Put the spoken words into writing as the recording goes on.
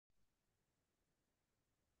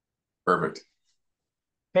Perfect.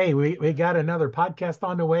 Hey, we got another podcast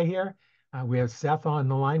on the way here. We have Seth on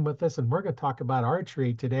the line with us, and we're going to talk about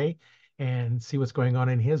archery today and see what's going on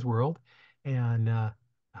in his world. And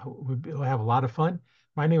we'll have a lot of fun.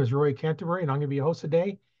 My name is Roy Canterbury, and I'm going to be your host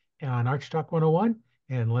today on Archery Talk 101.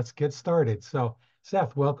 And let's get started. So,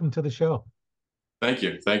 Seth, welcome to the show. Thank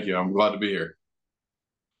you. Thank you. I'm glad to be here.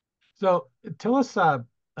 So, tell us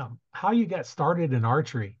how you got started in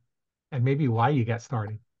archery and maybe why you got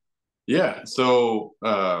started. Yeah. So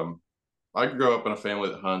I grew up in a family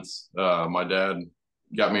that hunts. My dad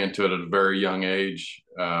got me into it at a very young age.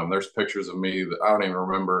 There's pictures of me that I don't even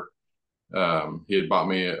remember. He had bought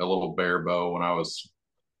me a little bear bow when I was,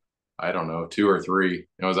 I don't know, 2 or 3.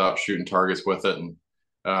 And I was out shooting targets with it. And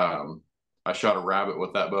um, I shot a rabbit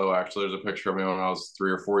with that bow. Actually, there's a picture of me when I was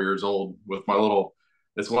 3 or 4 years old with my little,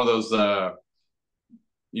 it's one of those,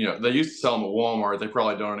 they used to sell them at Walmart. They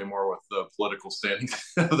probably don't anymore with the political standing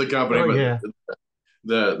of the company, Oh, but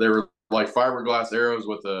yeah. they were like fiberglass arrows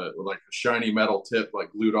with like a shiny metal tip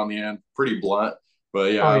like glued on the end, pretty blunt.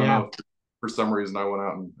 But yeah, Oh, I don't yeah. know. For some reason, I went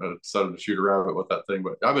out and decided to shoot a rabbit with that thing.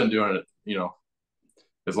 But I've been doing it,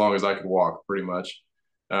 as long as I could walk, pretty much.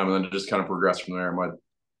 And then it just kind of progressed from there.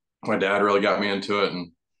 My dad really got me into it,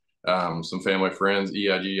 and some family friends,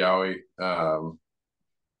 EIG Yowie,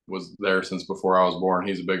 was there since before I was born.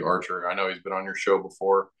 He's a big archer. I know he's been on your show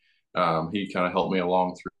before. He kind of helped me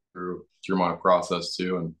along through my process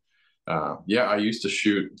too. And yeah, I used to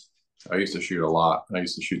shoot. I used to shoot a lot. I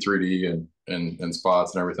used to shoot 3D and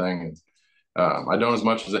spots and everything. And I don't as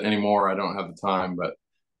much as it anymore. I don't have the time, but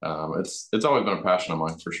it's always been a passion of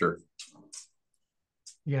mine for sure.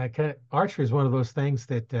 Yeah, archery is one of those things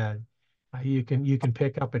that you can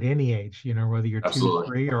pick up at any age. Whether you're two, Absolutely.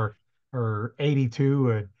 three, or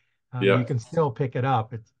 82, and Yeah. you can still pick it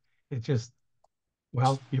up. It's just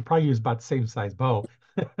well, you probably use about the same size bow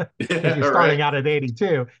if Yeah. you're Right. starting out at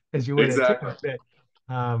 82 as you would at two. Exactly.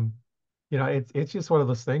 But um, it's just one of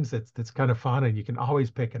those things that's kind of fun, and you can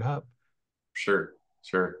always pick it up. Sure.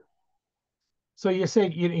 Sure. So you say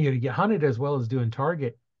you hunted as well as doing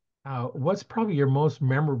target. What's probably your most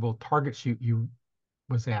memorable target shoot you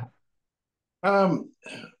was at? Um,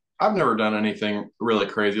 I've never done anything really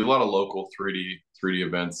crazy. A lot of local 3D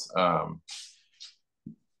events.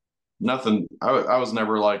 Nothing. I was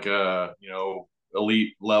never like a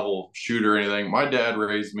elite level shooter or anything. My dad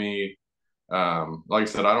raised me. Like I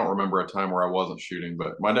said, I don't remember a time where I wasn't shooting,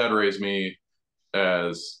 but my dad raised me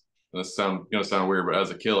as this sound gonna sound weird, but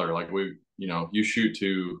as a killer. Like you shoot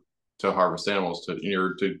to harvest animals,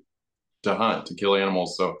 to hunt, to kill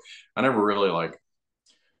animals. So I never really like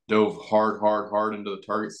dove hard into the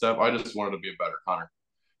target stuff. I just wanted to be a better hunter.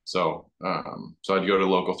 So I'd go to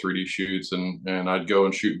local 3D shoots, and I'd go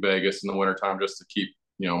and shoot Vegas in the wintertime just to keep,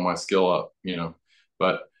 my skill up.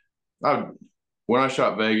 But I, when I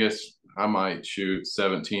shot Vegas, I might shoot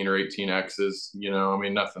 17 or 18 X's, I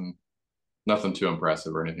mean, nothing too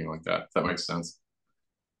impressive or anything like that. If that makes sense.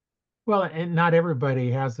 Well, and not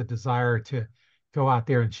everybody has the desire to go out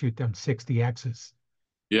there and shoot them 60 X's.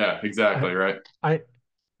 Yeah, I, exactly. Right. I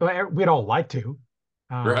well, we'd all like to.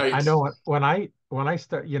 I Right. know when I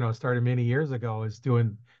started many years ago is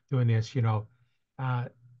doing this, uh,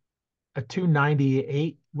 a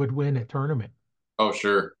 298 would win a tournament. Oh,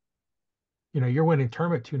 sure. You're winning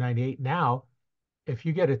tournament 298 now. If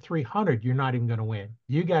you get a 300, you're not even going to win.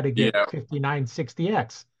 You got to get Yeah. 59,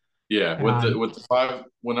 60X. Yeah. And With the five,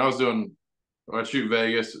 when I shoot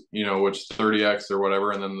Vegas, which is 30X or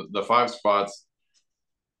whatever, and then the five spots,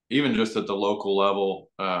 even just at the local level,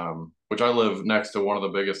 which I live next to one of the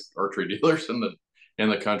biggest archery dealers in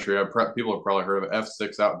the country. People have probably heard of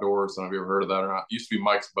F6 Outdoors. I don't know if you ever heard of that or not. It used to be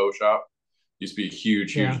Mike's Bow Shop. It used to be a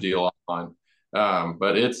huge yeah, deal online.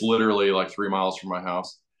 But it's literally like 3 miles from my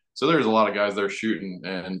house. So there's a lot of guys there shooting,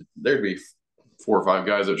 and there'd be 4 or 5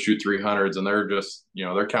 guys that shoot 300s, and they're just,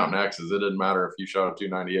 they're counting X's. It didn't matter if you shot a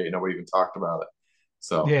 298. Nobody even talked about it.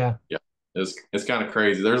 So yeah. yeah, it's kind of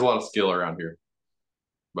crazy. There's a lot of skill around here,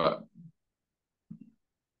 but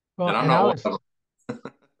Well, and I'm and not I one was,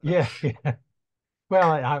 of yeah, yeah.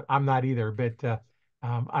 Well, I'm not either, but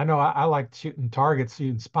I know I like shooting targets,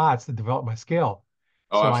 shooting spots to develop my skill.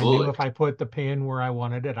 Oh, So I knew absolutely. if I put the pin where I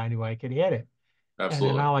wanted it, I knew I could hit it. And then I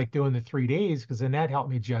Absolutely. like doing the 3Ds because then that helped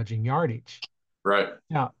me judging yardage. Right.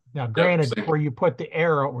 Now, Yep. granted, Same. where you put the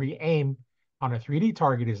arrow, where you aim on a 3D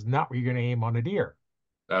target is not where you're going to aim on a deer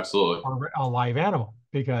Absolutely. or a live animal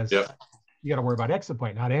because Yep. you got to worry about exit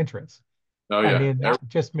point, not entrance. Oh, And yeah. then that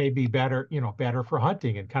just may be better, better for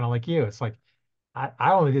hunting and kind of like you. It's like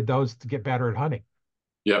I only did those to get better at hunting.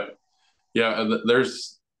 Yep. Yeah.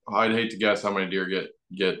 I'd hate to guess how many deer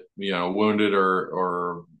get wounded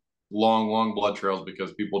or long blood trails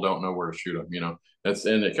because people don't know where to shoot them.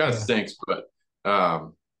 And it kind of Yeah. stinks, but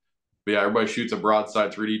yeah, everybody shoots a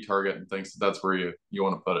broadside 3D target and thinks that that's where you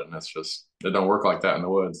want to put it, and it don't work like that in the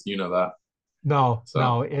woods. You know that. No, So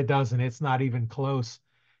no, it doesn't. It's not even close.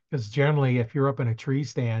 Because generally, if you're up in a tree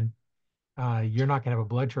stand, you're not gonna have a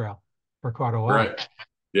blood trail for quite a while right,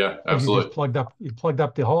 yeah, because absolutely, you plugged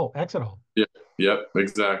up the hole, exit hole. yeah, yep,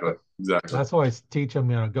 exactly, So exactly, that's why I teach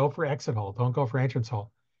them, go for exit hole. Don't go for entrance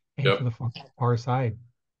hole. Aim for yep. the far side.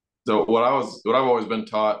 So what I've always been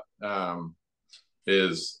taught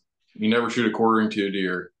is you never shoot a quartering to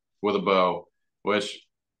deer with a bow, which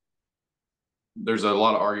there's a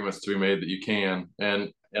lot of arguments to be made that you can,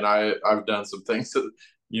 and I've done some things that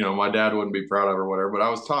my dad wouldn't be proud of or whatever. But I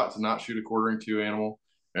was taught to not shoot a quartering to animal,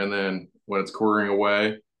 and then when it's quartering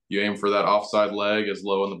away, you aim for that offside leg as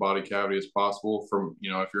low in the body cavity as possible. From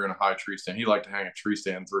if you're in a high tree stand, he liked to hang a tree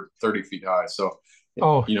stand 30 feet high, so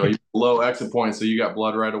Oh, you low exit point, so you got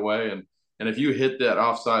blood right away, and if you hit that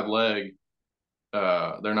offside leg,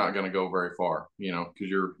 they're not going to go very far, because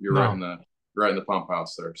you're no. right in the pump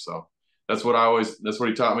house there. So that's what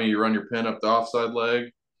he taught me. You run your pin up the offside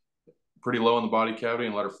leg pretty low in the body cavity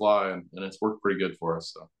and let her fly, and it's worked pretty good for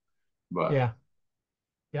us. So, but Yeah.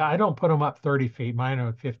 Yeah, I don't put them up 30 feet. Mine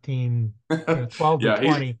are 15, 12 to yeah,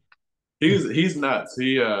 20. he's nuts.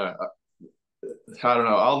 I don't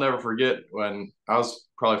know. I'll never forget when I was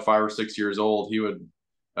probably 5 or 6 years old.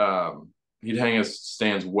 Um, he'd hang his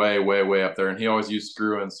stands way up there, and he always used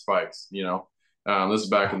screw in spikes. This is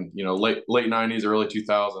back in late '90s, early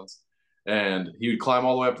 2000s, and he would climb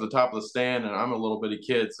all the way up to the top of the stand. And I'm a little bitty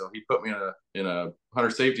kid, so he put me in a hunter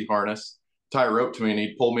safety harness, tie a rope to me, and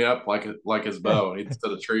he'd pull me up like his bow, and he'd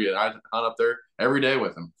set a tree, and I'd hunt up there every day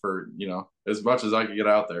with him for as much as I could get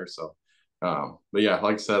out there. So, but yeah,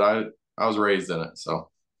 like I said, I was raised in it, so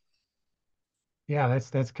Yeah,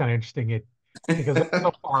 that's kind of interesting. Because they're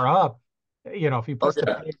so far up, if you oh pushed the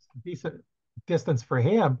yeah, pegs a decent distance for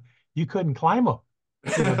him, you couldn't climb them,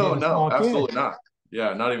 being oh a no, small kid. absolutely not.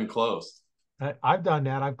 Yeah, not even close. I've done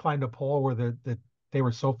that. I've climbed a pole where they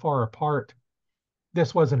were so far apart.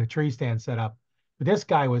 This wasn't a tree stand set up, but this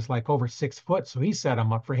guy was like over 6 foot, so he set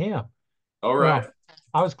them up for him. All right, Well,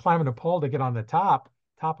 I was climbing a pole to get on the top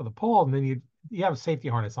of the pole, and then you have a safety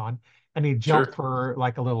harness on, and you jump sure, for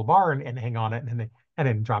like a little bar and hang on it, and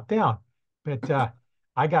then drop down. But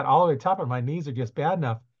I got all the way to the top, and my knees are just bad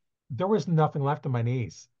enough. There was nothing left of my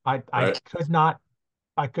knees. right, I could not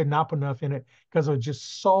put enough in it because it was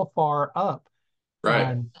just so far up, right.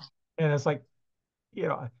 and it's like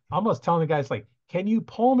almost telling the guys like, can you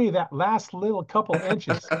pull me that last little couple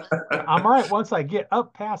inches? I'm all right once I get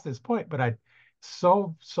up past this point, but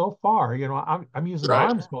so far, I'm using Right.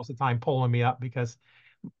 arms most of the time pulling me up because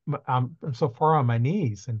I'm so far on my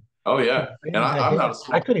knees. And Oh yeah, and that I'm day not a I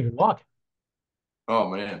small. couldn't even walk. Oh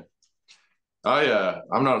man,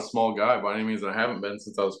 I'm not a small guy by any means, and I haven't been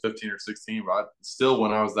since I was 15 or 16. But still,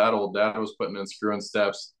 when I was that old, Dad was putting in screw in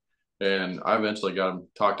steps, and I eventually got him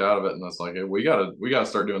talked out of it. And it's like, hey, we gotta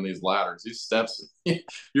start doing these ladders, these steps.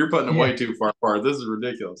 You're putting them Yeah. way too far apart. This is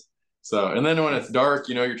ridiculous. So, and then when it's dark,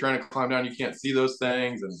 you're trying to climb down, you can't see those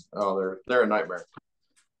things, and oh, they're a nightmare.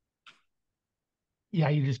 Yeah,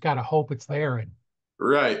 you just gotta hope it's there.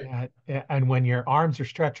 Right. And when your arms are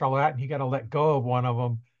stretched all out and you gotta let go of one of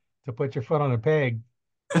them to put your foot on a peg,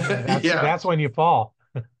 Yeah, that's when you fall.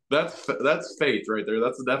 that's faith right there.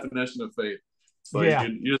 That's the definition of faith. It's like Yeah.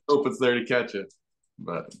 you just hope it's there to catch it.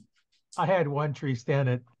 But I had one tree stand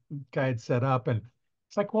that guy had set up, and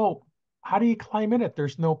it's like, well, how do you climb in it?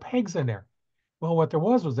 There's no pegs in there. Well, what there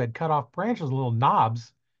was they'd cut off branches, little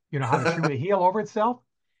knobs. You know how the tree would heal over itself?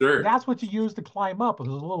 sure, That's what you use to climb up, those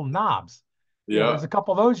little knobs. yeah, There's a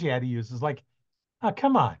couple of those you had to use. It's like, oh,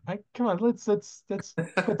 come on, come on, let's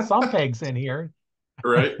put some pegs in here.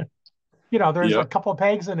 right, There's a yep, couple of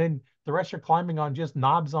pegs, and then the rest you're climbing on just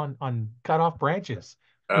knobs on cut off branches.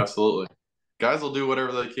 absolutely. Guys will do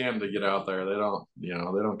whatever they can to get out there. They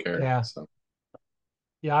don't care. Yeah. So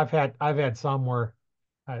Yeah, I've had some where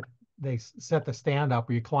they set the stand up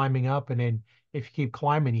where you're climbing up, and then if you keep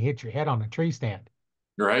climbing, you hit your head on a tree stand.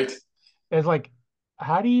 right, It's like,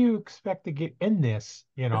 how do you expect to get in this?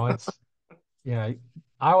 Yeah.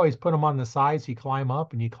 I always put them on the sides. You climb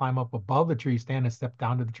up, and you climb up above the tree stand and step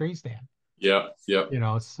down to the tree stand. yep,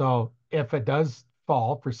 So if it does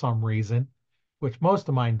fall for some reason, which most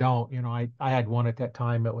of mine don't, I had one at that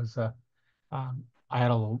time. It was I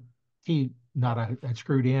had a little T nut I had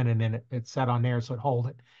screwed in, and then it sat on there so it hold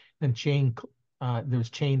it. Then there's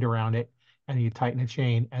chained around it, and you tighten the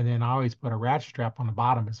chain, and then I always put a ratchet strap on the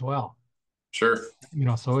bottom as well. sure,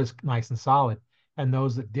 So it's nice and solid. And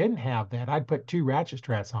those that didn't have that, I'd put two ratchet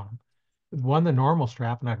straps on them. one the normal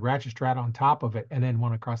strap, and I'd ratchet strap on top of it, and then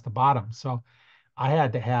one across the bottom. So I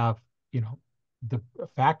had to have, you know, the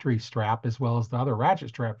factory strap as well as the other ratchet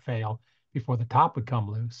strap fail before the top would come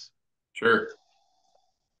loose. Sure.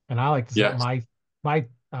 And I like to set Yeah.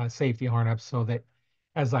 my safety harness so that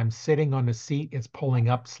as I'm sitting on the seat, it's pulling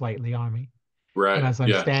up slightly on me, and Right. as I'm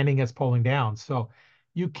Yeah. standing, it's pulling down. So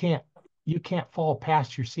you can't you can't fall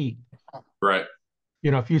past your seat. Right.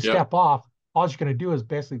 If you Yep. step off, all you're going to do is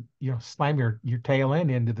basically, slam your tail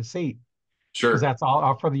end into the seat because Sure. that's all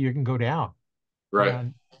how further you can go down. Right.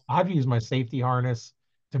 And I've used my safety harness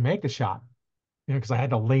to make the shot, because I had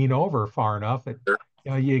to lean over far enough that,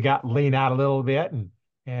 Sure. you got lean out a little bit,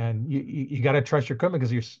 and you got to trust your equipment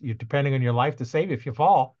because you're depending on your life to save you if you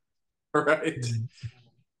fall. Right. And,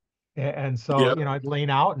 and so, Yep. I'd lean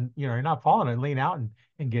out and, you're not falling, I'd lean out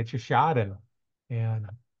and get your shot. And,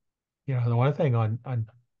 the one thing on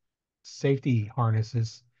safety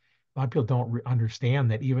harnesses, a lot of people don't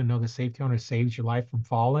understand that even though the safety harness saves your life from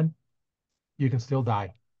falling, you can still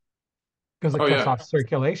die because it Oh cuts yeah. off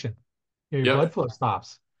circulation. Your blood Yep. flow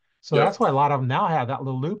stops. So Yep. that's why a lot of them now have that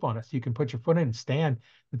little loop on it. So you can put your foot in and stand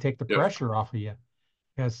to take the Yep. pressure off of you.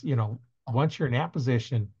 Because, once you're in that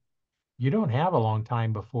position, you don't have a long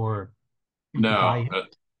time before you could No, die.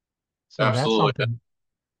 So that's absolutely. something.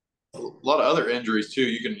 A lot of other injuries too.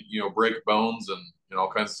 You can, break bones and, all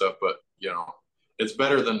kinds of stuff, but it's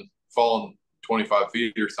better than falling 25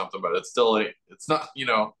 feet or something, but it's not,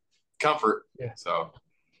 comfort. Yeah. So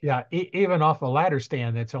Yeah. Even off a ladder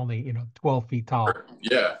stand that's only, 12 feet tall.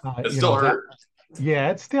 yeah, it still That, hurt. yeah,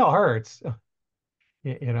 it still hurts.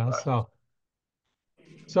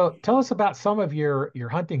 So tell us about some of your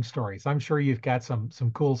hunting stories. I'm sure you've got some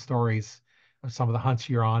cool stories of some of the hunts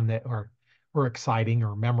you're on that were exciting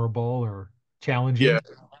or memorable or Yeah. challenging.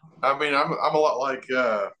 I mean, I'm a lot like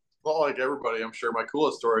everybody. I'm sure my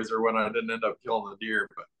coolest stories are when I didn't end up killing the deer,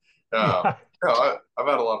 but Yeah. I've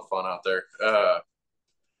had a lot of fun out there.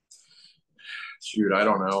 Shoot, I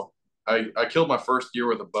don't know. I killed my first deer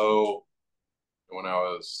with a bow when I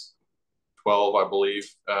was 12, I believe.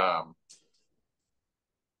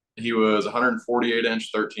 He was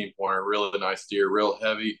 148-inch 13 pointer, really nice deer, real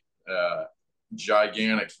heavy, uh,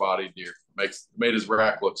 gigantic body deer. Made his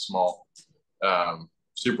rack look small.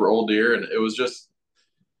 Super old deer, and it was just,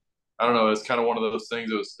 I don't know. It's kind of one of those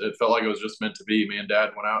things. It felt like it was just meant to be. Me and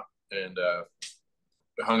Dad went out and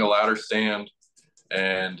hung a ladder stand,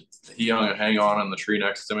 and he hung a hang on in the tree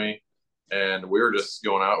next to me, and we were just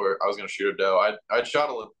going out. I was going to shoot a doe. I'd shot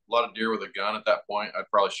a lot of deer with a gun at that point. I'd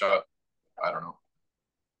probably shot, I don't know,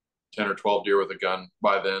 10 or 12 deer with a gun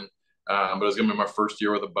by then. But it was going to be my first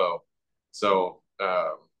year with a bow. So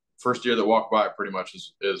first year that walked by pretty much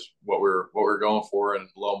is what we're going for. And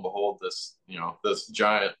lo and behold, this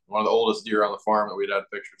giant, one of the oldest deer on the farm that we'd had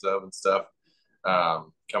pictures of and stuff,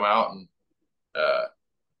 come out, and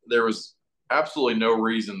there was absolutely no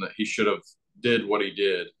reason that he should have did what he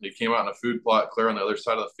did. He came out in a food plot clear on the other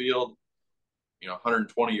side of the field,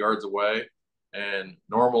 120 yards away. And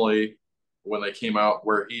normally when they came out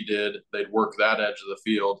where he did, they'd work that edge of the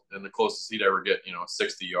field, and the closest he'd ever get,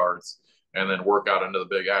 60 yards, and then work out into the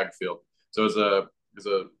big ag field. So it was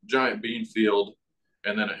a giant bean field,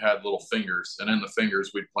 and then it had little fingers, and in the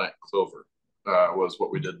fingers we'd plant clover. Was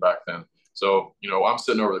what we did back then. So I'm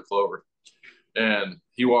sitting over the clover, and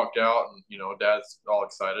he walked out, and Dad's all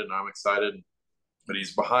excited, and I'm excited, but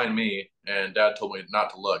he's behind me, and Dad told me not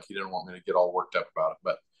to look. He didn't want me to get all worked up about it,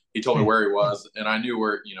 but he told me where he was, and I knew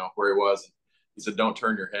where he was. He said, "Don't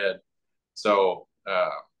turn your head." So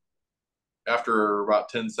after about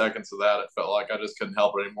 10 seconds of that, it felt like I just couldn't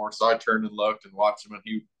help it anymore. So I turned and looked and watched him, and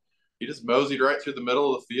he just moseyed right through the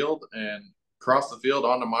middle of the field and crossed the field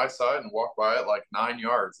onto my side and walked by it like 9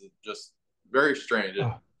 yards. It just very strange.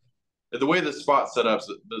 Oh, The way the spot set up,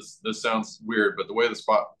 this sounds weird, but the way the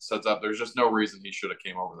spot sets up, there's just no reason he should have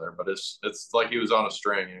came over there. But it's like he was on a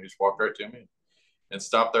string, and he just walked right to me and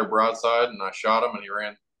stopped there broadside, and I shot him, and he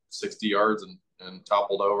ran 60 yards and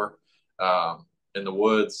toppled over in the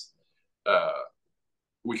woods. Uh,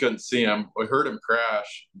 we couldn't see him. We heard him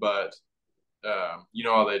crash, but you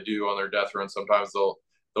know how they do on their death run. Sometimes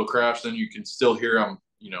they'll crash, then you can still hear them.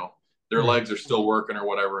 Their right. legs are still working or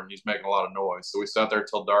whatever, and he's making a lot of noise. So we sat there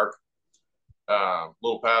till dark, a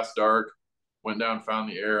little past dark. Went down, found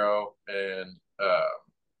the arrow, and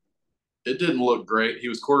it didn't look great. He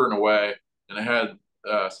was quartering away, and it had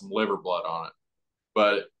some liver blood on it.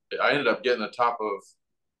 But I ended up getting the top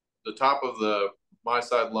of the my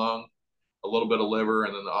side lung, a little bit of liver,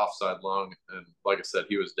 and then the offside lung. And like I said,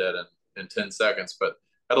 he was dead in 10 seconds, but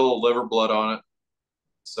had a little liver blood on it.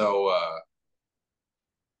 So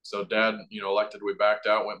So Dad, elected we backed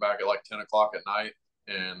out, went back at like 10 o'clock at night,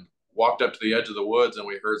 and walked up to the edge of the woods, and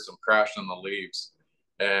we heard some crashing in the leaves,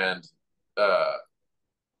 and uh,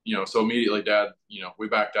 so immediately Dad, we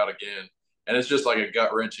backed out again, and it's just like a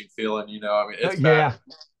gut wrenching feeling. I mean, it's bad.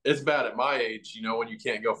 Yeah. It's bad at my age, when you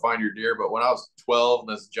can't go find your deer. But when I was 12 and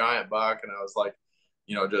this giant buck, and I was like,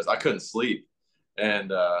 just I couldn't sleep,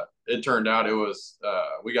 and it turned out it was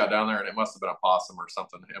we got down there and it must have been a possum or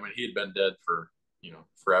something. I mean, he had been dead for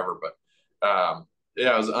forever, but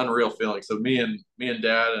yeah, it was an unreal feeling. So me and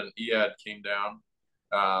Dad and Ead came down.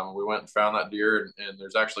 We went and found that deer, and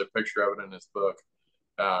there's actually a picture of it in his book.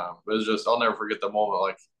 But it's just I'll never forget the moment.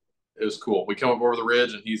 Like, it was cool. We come up over the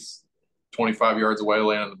ridge, and he's 25 yards away,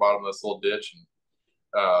 laying in the bottom of this little ditch,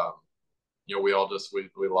 and we all just we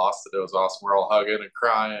lost it. It was awesome. We're all hugging and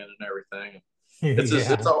crying and everything. It's just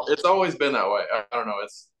Yeah. it's always been that way. I don't know.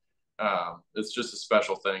 It's just a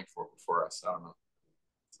special thing for us. I don't know.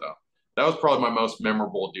 So that was probably my most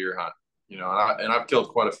memorable deer hunt. And I've killed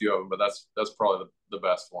quite a few of them, but that's probably the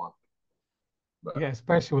best one. Yeah, But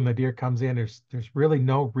especially when the deer comes in, there's really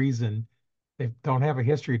no reason. They don't have a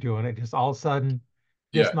history doing it. Just all of a sudden,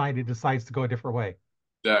 this yeah, night it decides to go a different way.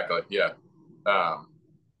 exactly. Yeah. Um,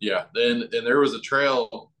 yeah. And there was a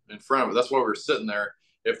trail in front of it. That's why we were sitting there.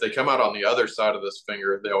 If they come out on the other side of this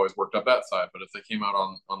finger, they always worked up that side. But if they came out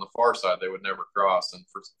on the far side, they would never cross. And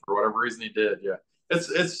for whatever reason, he did. Yeah,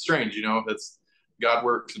 it's strange. It's God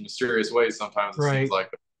works in mysterious ways. Sometimes it seems Right. like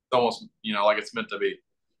it's almost like it's meant to be.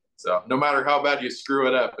 So no matter how bad you screw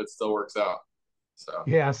it up, it still works out. So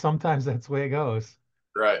Yeah, sometimes that's the way it goes.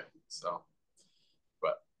 right. So,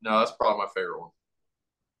 but no, that's probably my favorite one.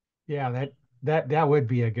 Yeah, that would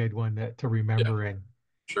be a good one to Yeah, remember, and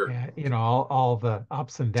sure, yeah, all the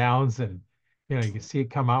ups and downs, and you see it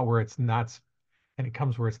come out where it's not, and it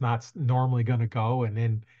comes where it's not normally going to go,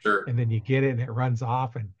 sure. and then you get it and it runs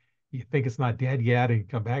off, and you think it's not dead yet, and you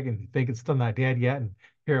come back and you think it's still not dead yet, and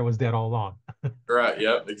here it was dead all along. Right.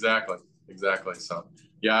 Yep. Exactly. Exactly. So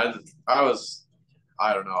yeah, I was.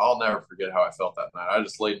 I don't know. I'll never forget how I felt that night. I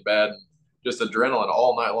just laid in bed and just adrenaline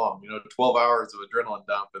all night long. 12 hours of adrenaline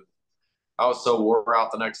dump, and I was so wore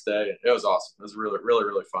out the next day. It was awesome. It was really, really,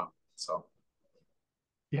 really fun. So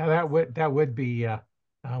Yeah, that would be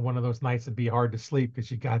one of those nights that'd be hard to sleep because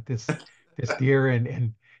you got this deer,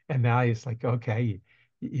 and now it's like, okay,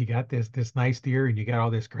 you got this nice deer, and you got all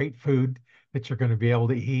this great food that you're going to be able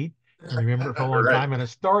to eat and remember it for a long right, time, and a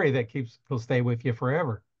story that will stay with you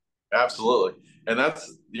forever. absolutely. And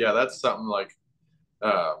that's something like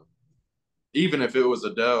uh, even if it was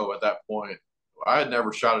a doe at that point, I had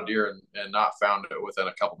never shot a deer and not found it within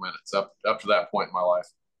a couple minutes up to that point in my life.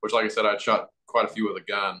 Which, like I said, I'd shot quite a few with a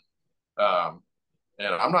gun.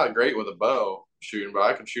 And I'm not great with a bow shooting, but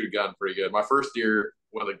I can shoot a gun pretty good. My first deer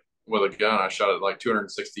with a gun, I shot it like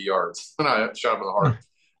 260 yards, and I shot him in the heart.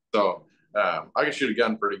 So I can shoot a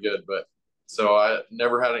gun pretty good, but so I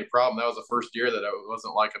never had any problem. That was the first deer that it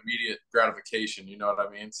wasn't like immediate gratification. You know what I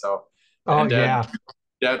mean? So, Oh and yeah,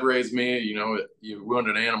 dad raised me. You wound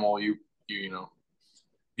an animal, you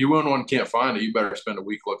wound one, can't find it. You better spend a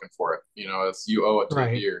week looking for it. It's you owe it to the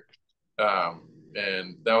right. deer.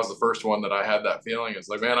 And that was the first one that I had that feeling. It's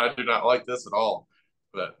like, man, I do not like this at all.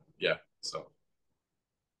 But yeah, so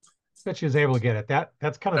But she was able to get it.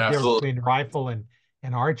 That's kind of the difference absolutely. between rifle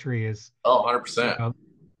and archery is, Oh, you 100%.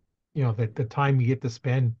 know, the time you get to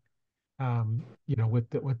spend, with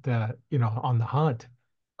the on the hunt.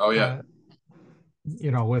 Oh yeah.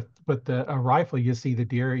 Uh, with the a rifle, you see the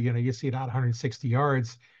deer, you see it out 160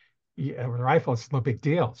 yards. Yeah, with a rifle, it's no big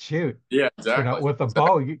deal. Shoot. Yeah, exactly. With a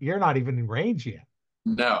bow, you're not even in range yet.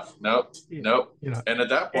 No, nope, You, nope. you know, And at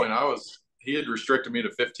that eh, point, he had restricted me to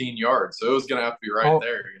 15 yards. So it was going to have to be right oh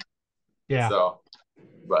there. yeah, So,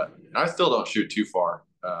 but I still don't shoot too far.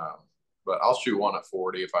 But I'll shoot one at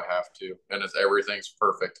 40 if I have to. And everything's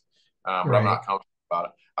perfect. But I'm right. not comfortable about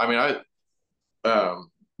it. I mean,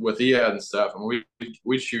 with EAD and stuff, and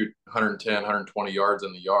we shoot 110, 120 yards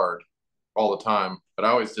in the yard all the time. But I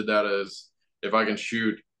always did that as if I can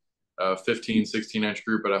shoot a 15, 16-inch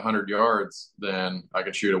group at 100 yards, then I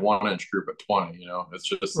can shoot a 1-inch group at 20. It's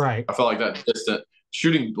just, Right. I felt like that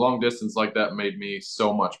shooting long distance like that made me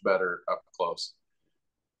so much better up close.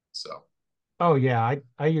 So, Oh yeah,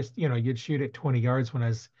 I used, you'd shoot at 20 yards when I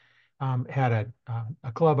was had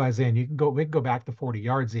a club I was in. We could go back to 40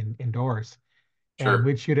 yards indoors, and sure.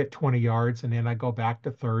 we'd shoot at 20 yards, and then I go back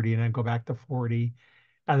to 30, and then go back to 40,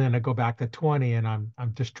 and then I go back to 20, and I'm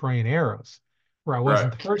destroying arrows where I Right.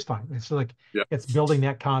 wasn't the first time. It's like Yeah. it's building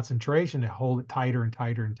that concentration to hold it tighter and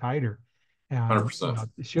tighter and tighter. And 100%.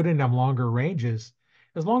 shooting them longer ranges,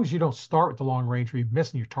 as long as you don't start with the long range where you're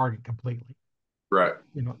missing your target completely. Right.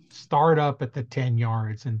 Start up at the 10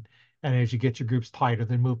 yards, and as you get your groups tighter,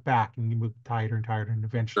 then move back and you move tighter and tighter, and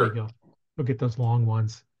eventually Sure. you'll get those long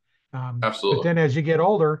ones. But Absolutely. then as you get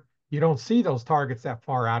older, you don't see those targets that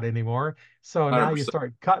far out anymore. So now you 100%.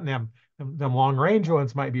 start cutting them. Them long range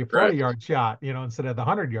ones might be a Right. 40-yard shot, instead of the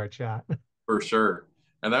 100-yard shot. For sure.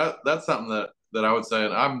 And that's something that I would say,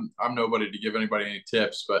 and I'm nobody to give anybody any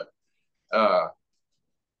tips, but uh,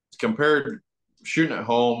 compared shooting at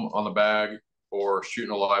home on the bag or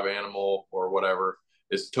shooting a live animal or whatever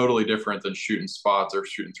is totally different than shooting spots or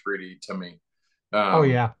shooting 3D to me. Oh Um,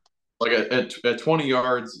 yeah, like at 20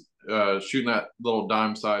 yards, shooting that little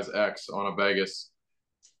dime size X on a Vegas,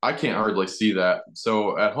 I can't hardly see that.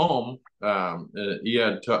 So at home, he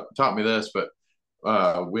had taught me this, but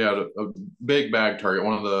we had a big bag target,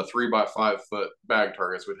 one of the 3 by 5 foot bag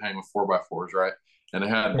targets we'd hang with 4 by 4s, right? And it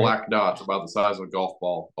had right. black dots about the size of a golf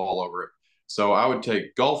ball all over it. So I would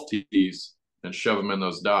take golf tees and shove them in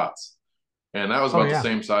those dots. And that was Oh about the yeah,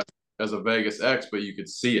 same size as a Vegas X, but you could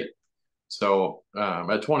see it. So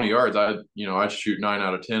at 20 yards, I'd shoot 9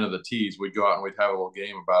 out of 10 of the tees. We'd go out and we'd have a little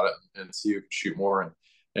game about it and see who could shoot more.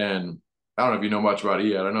 And I don't know if you know much about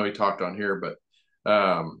Ed. I know he talked on here, but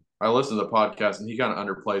I listened to the podcast and he kind of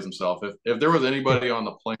underplays himself. If there was yeah, anybody on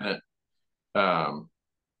the planet, um,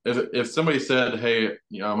 if somebody said, "Hey, I'm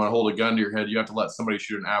going to hold a gun to your head. You have to let somebody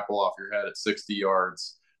shoot an apple off your head at 60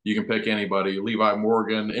 yards. You can pick anybody, Levi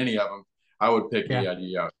Morgan, any of them." I would pick yeah. Ed,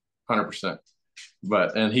 yeah, 100%.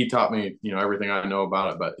 And he taught me, everything I know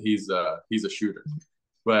about it. But he's a shooter.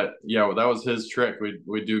 But yeah, well, that was his trick.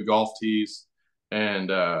 We'd do golf tees and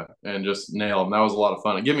just nail them. That was a lot of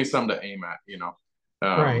fun. It gave me something to aim at.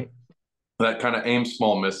 Um, Right. that kind of aim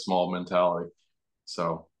small, miss small mentality.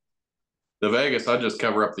 So the Vegas, I just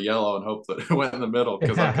cover up the yellow and hope that it went in the middle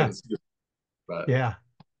because I couldn't see it. But Yeah.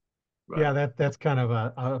 Yeah, but that's kind of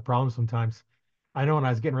a problem sometimes. I know when I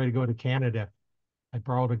was getting ready to go to Canada, I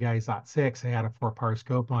borrowed a guy's .6. I had a 4-power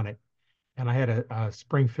scope on it, and I had a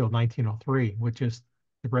Springfield 1903, which is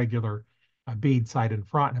the regular bead sight in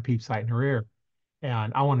front and a peep sight in the rear.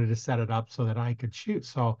 And I wanted to set it up so that I could shoot.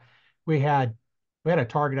 So we had we had a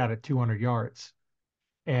target out at 200 yards,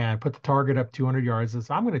 and put the target up 200 yards. As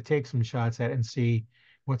I'm going to take some shots at it and see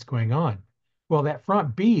what's going on. Well, that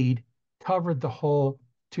front bead covered the whole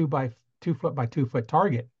 2 foot by 2 foot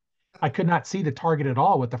target. I could not see the target at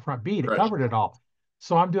all with the front bead. It right. covered it all.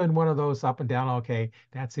 So I'm doing one of those up and down. Okay,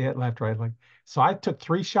 that's it, left, right. Like, so I took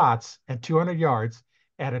 3 shots at 200 yards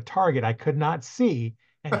at a target I could not see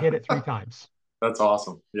and hit it 3 times. That's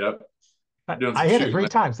awesome. Yep. You're doing I some hit it shooting three there.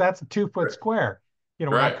 times. That's a 2 foot square, when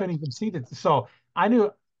I Right. couldn't even see that. So I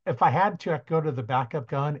knew if I had to, I could go to the backup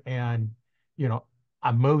gun and, you know,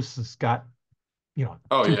 a moose has got,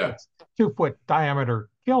 Oh two yeah. foot, 2 foot diameter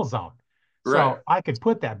kill zone. Right. So I could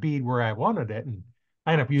put that bead where I wanted it. And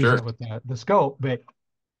I ended up using Sure. it with the scope, but,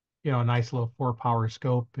 a nice little 4-power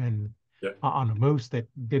scope and Yeah. on a moose that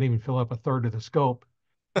didn't even fill up a third of the scope.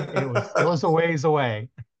 It was a ways away,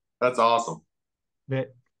 That's awesome.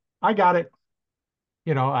 but I got it.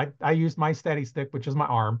 I used my steady stick, which is my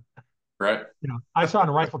arm. Right. I saw on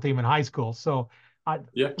a rifle team in high school, so I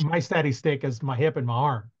Yeah. my steady stick is my hip and my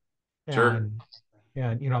arm, Sure. and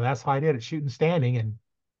that's how I did it, shooting standing.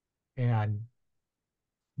 And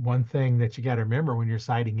one thing that you got to remember when you're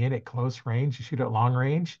sighting in at close range, you shoot at long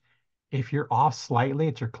range. If you're off slightly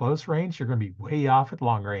at your close range, you're going to be way off at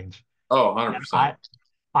long range. Oh, And 100%.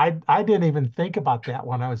 I didn't even think about that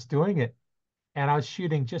when I was doing it, and I was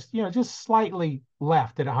shooting just slightly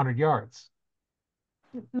left at 100 yards.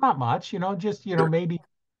 Not much, just Sure. maybe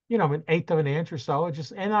an eighth of an inch or so.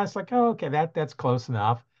 Just and I was like, oh, okay, that's close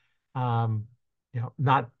enough. Um,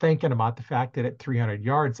 not thinking about the fact that at 300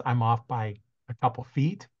 yards, I'm off by a couple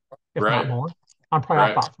feet, if not Right. more. I'm probably off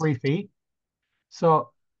Right. about 3 feet.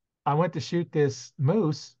 So I went to shoot this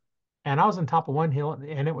moose, and I was on top of one hill,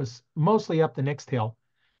 and it was mostly up the next hill.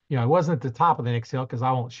 It wasn't at the top of the next hill because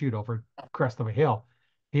I won't shoot over crest of a hill.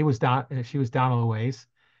 He was down, she was down a little ways.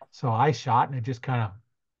 So I shot, and it just kind of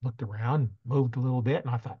looked around, moved a little bit,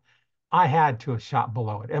 and I thought I had to have shot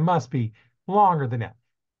below it. It must be longer than that.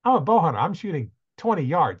 I'm a bow hunter. I'm shooting 20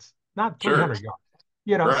 yards, not Sure. 300 yards.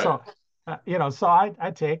 You know, Right. so so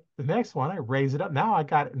I take the next one, I raise it up. Now I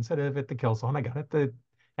got it instead of at the kill zone, I got it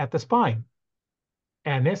at the spine.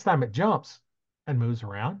 And this time it jumps and moves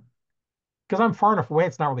around because I'm far enough away,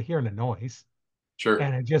 it's not really hearing the noise. Sure.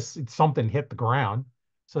 And something hit the ground.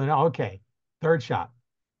 So now, okay, third shot.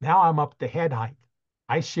 Now I'm up to head height.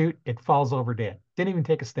 I shoot, it falls over dead. Didn't even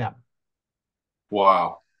take a step.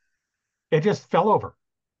 Wow. It just fell over.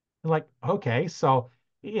 Like, okay, so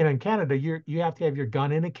in Canada, you have to have your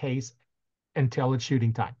gun in a case until it's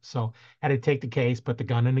shooting time. So I had to take the case, put the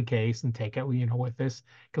gun in the case, and take it, with this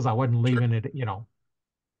because I wasn't Sure. leaving it,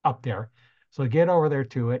 up there. So I get over there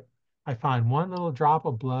to it. I find one little drop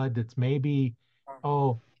of blood that's maybe,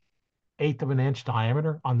 oh, eighth of an inch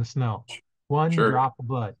diameter on the snow. One Sure. drop of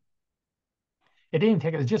blood. It didn't even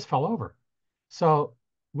take it, it just fell over. So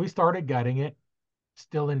we started gutting it,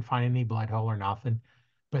 still didn't find any blood hole or nothing.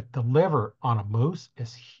 But the liver on a moose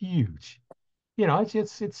is huge.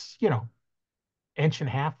 It's inch and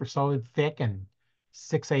a half or so thick and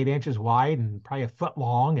 6, 8 inches wide and probably a foot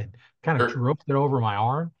long and kind of Sure. drooped it over my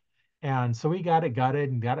arm. And so we got it gutted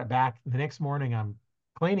and got it back. The next morning I'm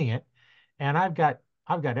cleaning it and I've got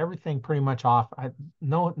everything pretty much off.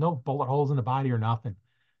 No bullet holes in the body or nothing.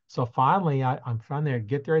 So finally I'm trying to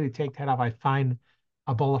get ready to take that off. I find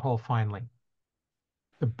a bullet hole finally.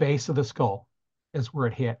 The base of the skull is where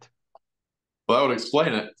it hit. Well, that would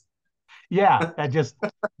explain it. Yeah, that just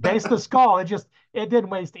base the skull. It didn't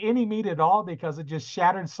waste any meat at all because it just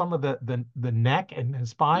shattered some of the neck and the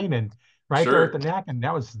spine and right there at the Sure. neck. And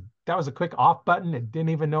that was a quick off button. It didn't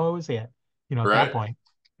even know it was hit, at that Right. point.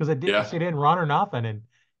 Because Yeah. she didn't run or nothing.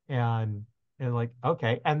 And and like,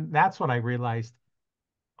 okay. And that's when I realized,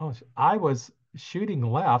 oh, I was shooting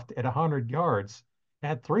left at 100 yards.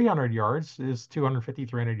 At 300 yards is 250,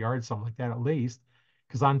 300 yards, something like that at least,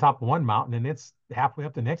 because on top of one mountain and it's halfway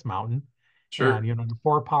up the next mountain. And, Sure. the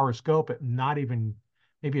 4-power scope, at not even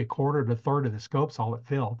maybe a quarter to a third of the scope's all it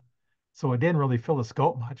filled. So it didn't really fill the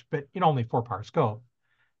scope much, but, only 4-power scope.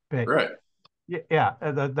 But Right. yeah,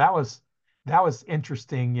 that was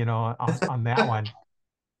interesting, on that one.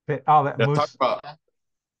 But oh, that Yeah. Talk about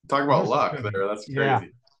moose is luck cooking. there. That's Yeah.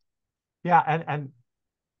 crazy. Yeah. And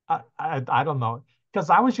I don't know because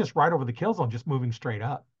I was just right over the kill zone, just moving straight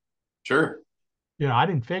up. Sure. I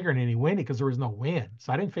didn't figure in any wind because there was no wind,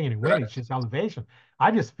 so I didn't figure any wind. Right. It's just elevation.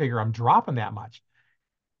 I just figure I'm dropping that much.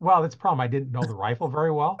 Well, that's the problem. I didn't know the rifle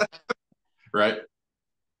very well, Right.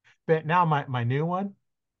 but now my new one,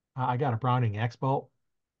 I got a Browning X bolt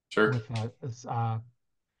Sure. with it's a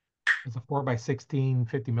 4x16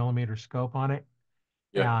 50 millimeter scope on it,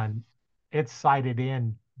 Yeah. and it's sighted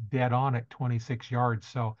in dead on at 26 yards.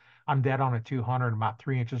 So I'm dead on at 200, about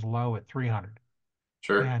 3 inches low at 300.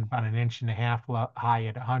 Sure. And about an inch and a half high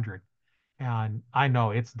at 100. And I know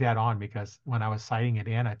it's dead on because when I was sighting it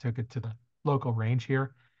in, I took it to the local range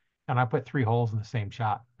here and I put 3 holes in the same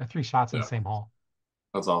shot, 3 shots in the Yeah. same hole.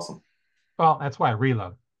 That's awesome. Well, that's why I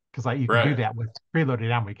reload because you can do Right. that with preloaded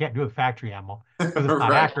ammo. You can't do it with factory ammo because it's not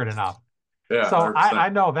Right. accurate enough. Yeah. So 100%. I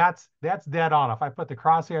know that's dead on. If I put the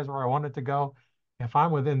crosshairs where I want it to go, if I'm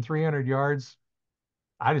within 300 yards,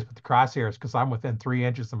 I just put the crosshairs because I'm within 3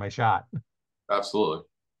 inches of my shot. Absolutely.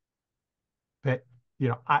 But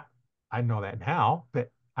I know that now, but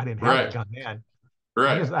I didn't have that Right. gun then.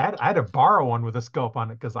 Right. I had to borrow one with a scope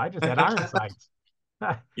on it because I just had iron sights.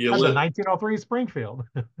 You That's a live. 1903 Springfield.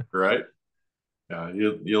 Right. Yeah.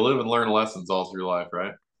 You live and learn lessons all through life.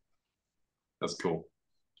 Right. That's cool.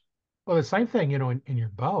 Well, the same thing, in your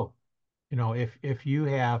bow. If you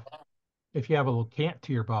have a little cant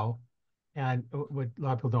to your bow, and what a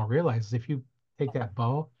lot of people don't realize is if you take that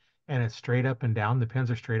bow and it's straight up and down, the pins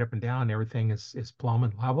are straight up and down, and everything is plumb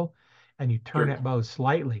and level, and you turn Sure. that bow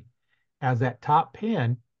slightly, as that top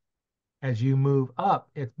pin, as you move up,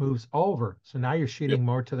 it moves over. So now you're Yep. shooting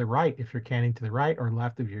more to the right if you're canting to the right, or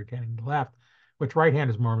left if you're canting to the left, which right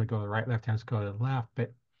handers normally go to the right, left handers go to the left.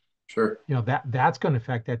 But Sure. that's going to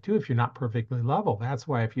affect that too if you're not perfectly level. That's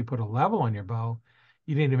why if you put a level on your bow,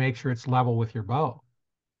 you need to make sure it's level with your bow.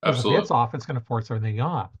 Because if it's Absolutely. off, it's going to force everything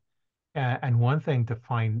off. And one thing to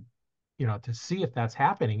find, to see if that's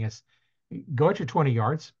happening is go at your 20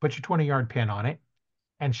 yards, put your 20-yard pin on it,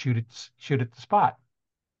 and shoot at the spot.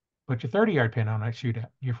 Put your 30-yard pin on it, shoot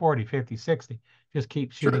at your 40, 50, 60. Just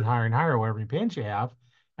keep shooting Sure. higher and higher, whatever pins you have.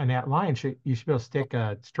 And that line, you should be able to stick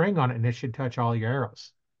a string on it and it should touch all your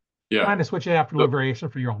arrows. Yeah. Minus what you have to do So, a variation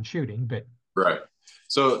for your own shooting, but right.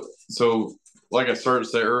 So like I started to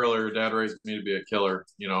say earlier, Dad raised me to be a killer.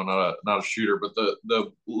 Not a shooter, but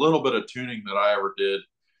the little bit of tuning that I ever did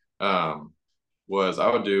um, was I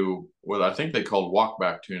would do what I think they called walk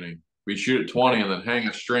back tuning. We shoot at 20 okay. and then hang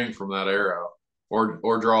a string from that arrow,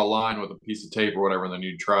 or draw a line with a piece of tape or whatever, and then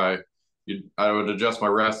you'd try. I would adjust my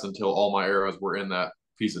rest until all my arrows were in that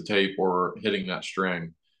piece of tape or hitting that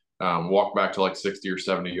string. Walk back to like 60 or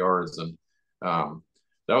 70 yards, and um,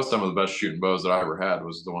 that was some of the best shooting bows that I ever had.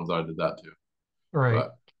 Was the ones that I did that to. Right.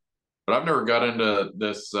 But I've never got into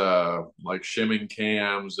this like shimming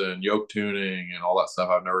cams and yoke tuning and all that stuff.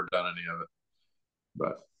 I've never done any of it.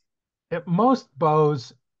 But Most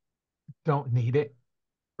bows don't need it.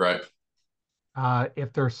 right.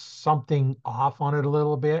 If there's something off on it a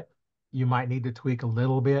little bit, you might need to tweak a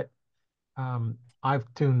little bit.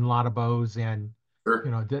 I've tuned a lot of bows and,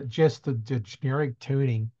 Sure. just the generic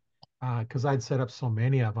tuning, because I'd set up so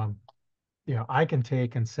many of them. I can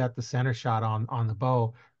take and set the center shot on the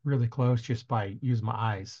bow really close just by using my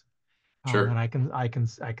eyes. And Sure. I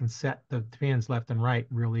can set the pins left and right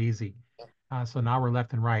real easy. So now we're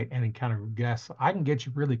left and right, and then kind of guess. I can get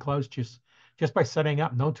you really close just by setting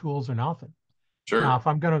up, no tools or nothing. Now, Sure. if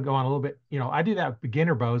I'm going to go on a little bit, I do that with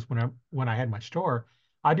beginner bows when I had my store.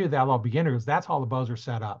 I do that a lot of beginners. That's how the bows are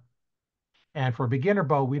set up. And for a beginner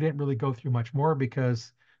bow, we didn't really go through much more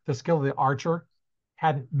because the skill of the archer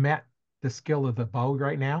hadn't met the skill of the bow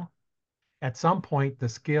right now. At some point, the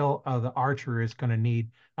skill of the archer is going to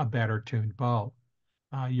need a better tuned bow.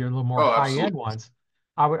 Your little more Oh, high end absolutely. ones,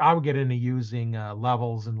 I would get into using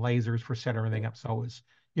levels and lasers for setting everything up so it was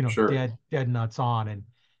Sure. dead nuts on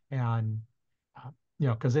and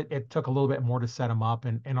because it took a little bit more to set them up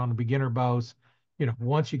and on the beginner bows,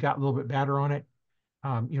 once you got a little bit better on it,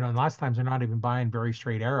 and lots of times they're not even buying very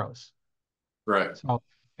straight arrows. Right. So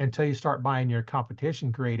until you start buying your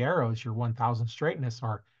competition grade arrows, your 1,000 straightness,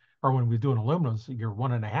 or when we're doing aluminums, your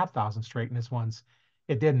 1,500 straightness ones,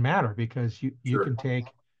 it didn't matter because you Sure. can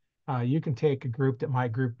take a group that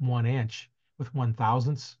might group 1 inch with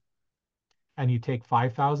 1,000ths, and you take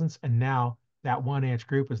 5,000ths, and now that 1 inch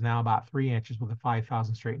group is now about 3 inches with a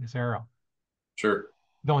 5,000 straightness arrow. Sure.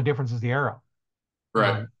 The only difference is the arrow.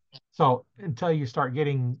 Right. And so until you start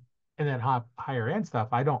getting in that higher end stuff,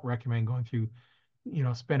 I don't recommend going through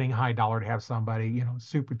spending a high dollar to have somebody,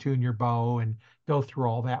 super tune your bow and go through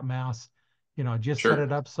all that mess. Just set Sure.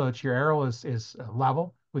 it up so that your arrow is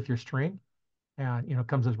level with your string and,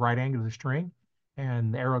 comes as right angle to the string.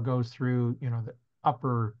 And the arrow goes through, the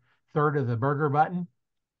upper third of the burger button.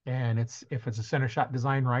 And if it's a center shot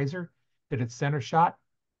design riser, that it's center shot,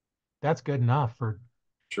 that's good enough for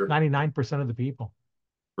Sure. 99% of the people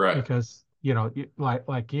Right. because,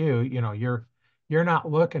 like you're not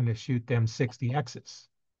looking to shoot them 60 X's.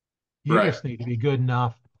 You Right. just need to be good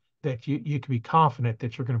enough that you can be confident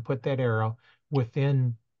that you're going to put that arrow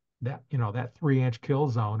within that 3 inch kill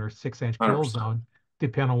zone or 6 inch kill 100%. zone,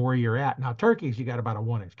 depending on where you're at. Now, turkeys, you got about a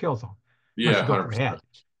 1 inch kill zone, unless Yeah. you go for the 100%.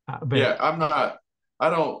 head. But Yeah. I'm not. I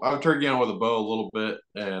don't. I'm turkey on with a bow a little bit,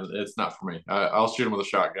 and it's not for me. I'll shoot him with a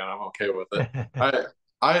shotgun. I'm okay with it.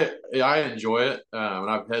 I I enjoy it, and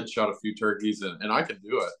I've headshot a few turkeys, and I can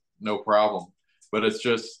do it, no problem. But it's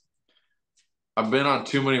just I've been on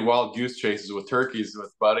too many wild goose chases with turkeys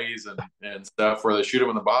with buddies and stuff where they shoot them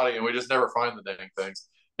in the body, and we just never find the dang things.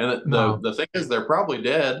 And no, the thing is, they're probably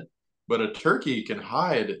dead, but a turkey can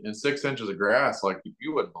hide in 6 inches of grass like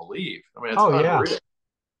you wouldn't believe. I mean, it's oh yeah, unreal.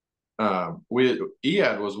 We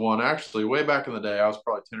Ead was one actually way back in the day. I was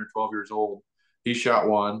probably 10 or 12 years old. He shot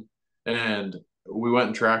one, and we went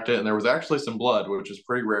and tracked it, and there was actually some blood, which is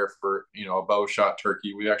pretty rare for a bow shot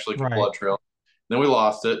turkey. We actually could right, blood trail. Then we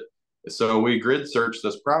lost it, so we grid searched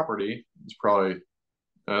this property. It's probably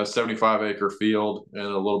a 75-acre field and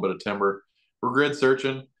a little bit of timber. We're grid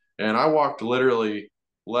searching, and I walked literally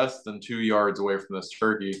less than 2 yards away from this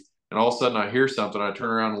turkey, and all of a sudden I hear something. I turn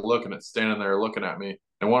around and look, and it's standing there looking at me,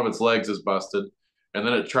 and one of its legs is busted, and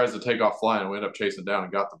then it tries to take off flying. We end up chasing down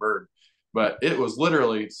and got the bird, but it was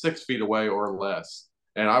literally 6 feet away or less,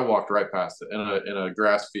 and I walked right past it in a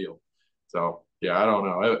grass field. So yeah, I don't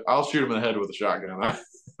know. I'll shoot him in the head with a shotgun.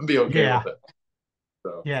 I'd be okay with yeah, it.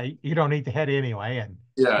 So yeah. You don't need the head anyway, and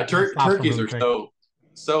yeah, that stops them turkeys really are quick.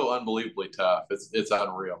 so unbelievably tough. It's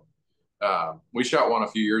unreal. We shot one a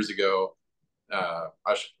few years ago.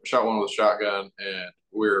 Shot one with a shotgun, and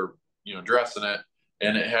we are dressing it,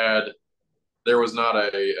 and there was not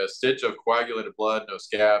a stitch of coagulated blood, no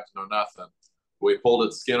scabs, no nothing. We pulled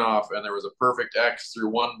its skin off, and there was a perfect X through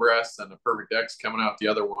one breast and a perfect X coming out the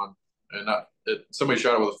other one. And somebody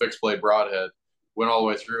shot it with a fixed blade broadhead, went all the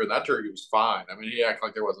way through, and that turkey was fine. I mean, he acted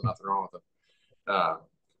like there wasn't nothing wrong with him.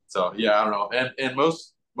 So yeah, I don't know. And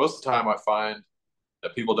most of the time, I find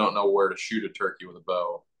that people don't know where to shoot a turkey with a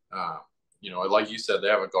bow. Like you said, they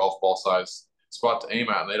have a golf ball size spot to aim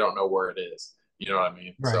at, and they don't know where it is. You know what I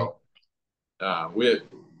mean? Right. So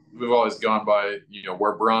we've always gone by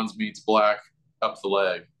where bronze meets black up the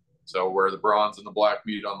leg. So where the bronze and the black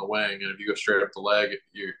meet on the wing, and if you go straight up the leg,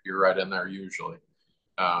 you're right in there usually.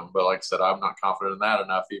 But like I said, I'm not confident in that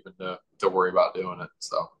enough even to worry about doing it.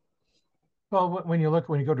 So Well, when you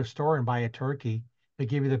go to a store and buy a turkey, they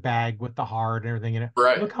give you the bag with the heart and everything in it.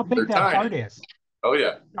 right, Look how big they're that tiny. heart is. Oh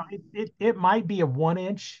yeah, It might be a 1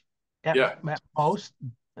 inch yeah, at most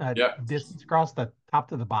yeah, distance across the top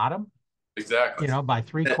to the bottom, exactly. by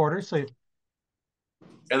 3/4. So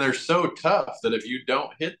and they're so tough that if you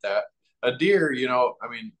don't hit that, a deer, I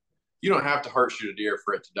mean, you don't have to heart shoot a deer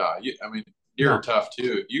for it to die. I mean, deer are No, tough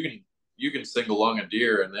too. You can single lung a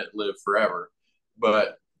deer and it live forever,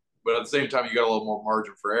 but at the same time, you got a little more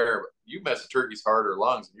margin for error. But you mess a turkey's heart or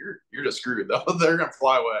lungs, and you're just screwed. They're gonna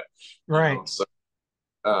fly away, right, So,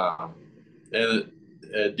 um, and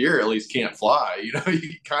a deer at least can't fly. You can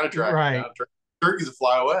kind of track them right. down. Turkeys will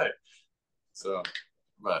fly away. So,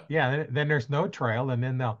 but Yeah, then there's no trail, and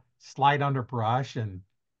then they'll slide under brush, and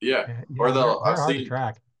yeah, or yeah, they're they'll. they're hard to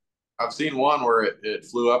track. I've seen one where it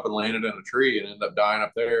flew up and landed in a tree and ended up dying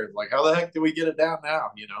up there. Like, how the heck did we get it down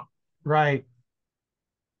now? Right.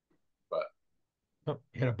 But Oh,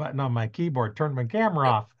 hit a button on my keyboard, turned my camera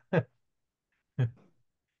yeah, off.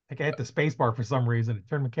 Like I hit the space bar for some reason. It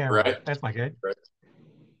turned my camera off. right, That's not good. right.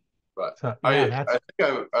 But So yeah, I that's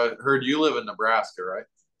think I heard you live in Nebraska, right?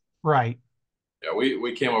 right. Yeah,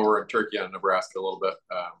 we came over in Turkey on Nebraska a little bit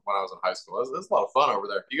when I was in high school. It was a lot of fun over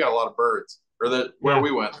there. You got a lot of birds, or that where Yeah.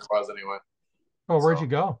 we went was anyway. Oh, where'd you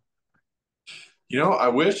So go? I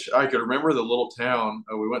wish I could remember the little town.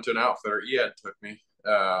 We went to an outfitter. Ed took me,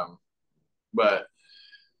 but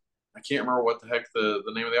I can't remember what the heck the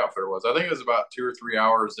name of the outfitter was. I think it was about 2 or 3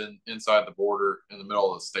 hours inside the border in the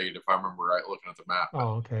middle of the state, if I remember right, looking at the map.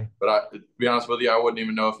 Oh, okay. To be honest with you, I wouldn't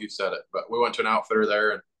even know if you said it. But we went to an outfitter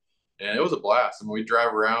there, and it was a blast. I mean, we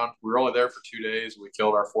drive around. We were only there for 2 days. We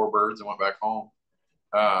killed our 4 birds and went back home.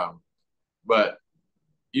 Um, but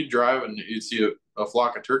you drive and you'd see a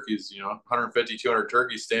flock of turkeys, 150, 200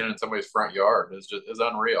 turkeys standing in somebody's front yard. It's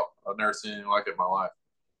unreal. I've never seen anything like it in my life.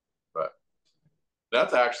 But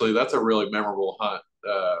that's a really memorable hunt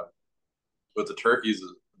with the turkeys.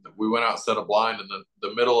 We went out and set a blind in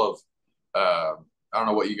the middle of I don't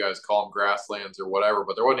know what you guys call them, grasslands or whatever,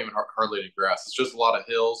 but there wasn't even hardly any grass. It's just a lot of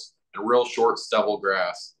hills and real short stubble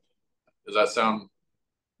grass. Does that sound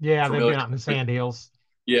Yeah, they've familiar? been out in the sand hills.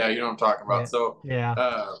 Yeah, you know what I'm talking about. Yeah. So,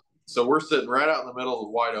 Yeah. so we're sitting right out in the middle of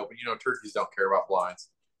the wide open. Turkeys don't care about blinds.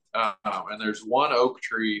 And there's one oak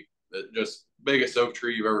tree, that just biggest oak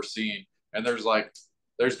tree you've ever seen. And there's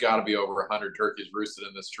got to be over 100 turkeys roosted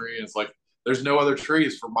in this tree. And it's like there's no other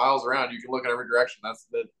trees for miles around. You can look in every direction.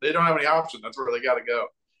 They don't have any option. That's where they got to go.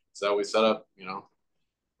 So we set up,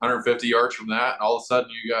 150 yards from that, and all of a sudden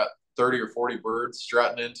you got 30 or 40 birds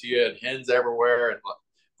strutting into you, and hens everywhere, and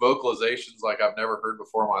vocalizations like I've never heard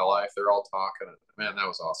before in my life. They're all talking. Man, that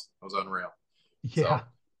was awesome. That was unreal. Yeah.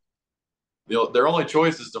 So their only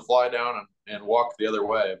choice is to fly down and walk the other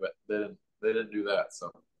way, but they didn't do that.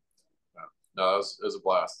 So no, it was a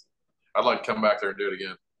blast. I'd like to come back there and do it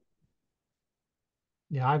again.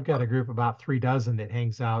 Yeah, I've got a group about 3 dozen that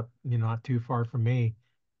hangs out, not too far from me. I'm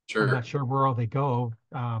Sure. not sure where all they go,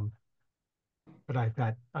 but I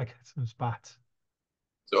got some spots.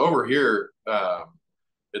 So over here,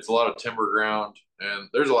 it's a lot of timber ground, and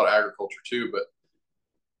there's a lot of agriculture too. But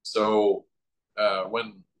so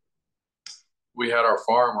when we had our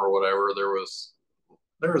farm or whatever, there was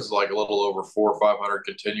like a little over 400 or 500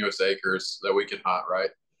 continuous acres that we could hunt, right?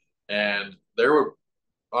 And there were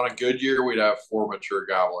on a good year we'd have 4 mature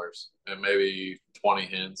gobblers and maybe 20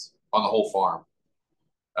 hens on the whole farm.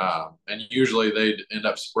 And usually they'd end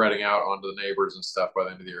up spreading out onto the neighbors and stuff by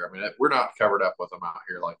the end of the year. I mean, we're not covered up with them out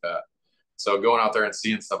here like that. So going out there and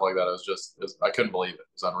seeing stuff like that, I couldn't believe it. It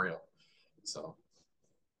was unreal. So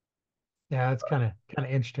Yeah, it's kind of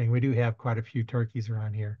interesting. We do have quite a few turkeys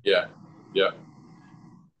around here. yeah, yeah,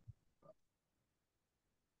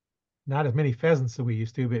 Not as many pheasants as we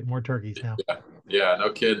used to, but more turkeys now. yeah, yeah.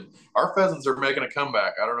 No kidding. Our pheasants are making a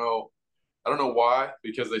comeback. I don't know why,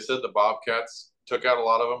 because they said the bobcats took out a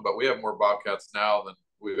lot of them, but we have more bobcats now than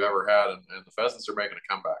we've ever had, and the pheasants are making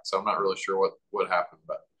a comeback. So I'm not really sure what happened,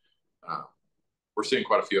 but uh, we're seeing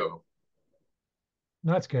quite a few of them.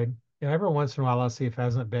 No, that's good. Yeah, every once in a while I'll see a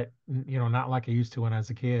pheasant, but not like I used to when I was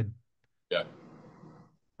a kid. Of Yeah,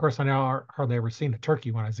 course, I know I hardly ever seen a turkey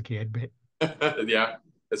when I was a kid, but yeah.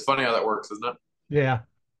 It's funny how that works, isn't it? yeah,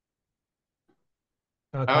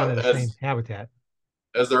 kind How of the same has habitat.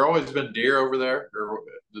 has there always been deer over there, or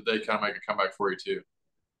did they kind of make a comeback for you too?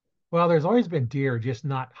 Well, there's always been deer, just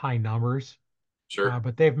not high numbers, Sure,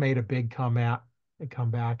 but they've made a big comeback.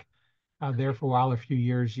 There for a while, a few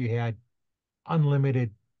years, you had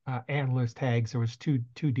unlimited antlerless tags. There was two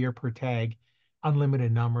deer per tag,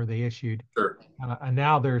 unlimited number they issued. sure, And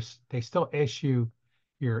now they still issue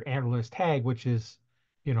your antlerless tag, which is,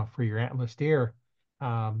 for your antlerless deer.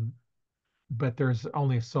 Um, but there's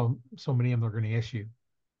only so many of them they're going to issue.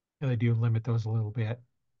 And they do limit those a little bit,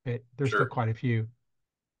 but there's still sure. quite a few.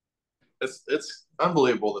 It's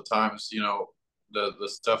unbelievable the times, the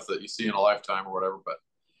stuff that you see in a lifetime or whatever.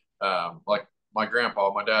 But like my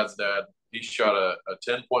grandpa, my dad's dad, he shot a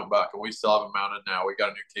 10-point buck, and we still have him mounted now. We got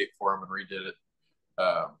a new tape for him and redid it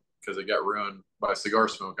because it got ruined by cigar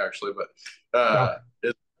smoke, actually. But Okay.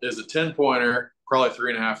 it is a 10-pointer, probably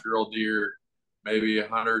 3.5-year-old deer, maybe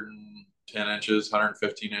 110 inches,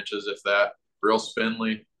 115 inches, if that. Real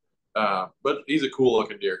spindly. But he's a cool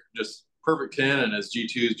looking deer. Just perfect 10, and his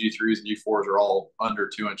G2s, G3s, and G4s are all under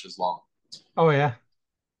 2 inches long. Oh yeah.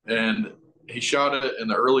 And he shot it in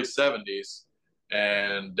the early 70s.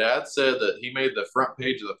 And dad said that he made the front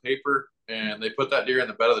page of the paper, and they put that deer in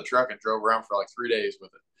the bed of the truck and drove around for like 3 days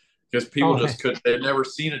with it because people Oh just hey. couldn't, they'd never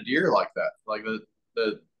seen a deer like that. Like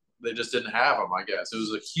they just didn't have them, I guess. It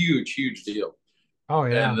was a huge, huge deal. Oh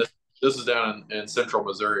And yeah. this is down in central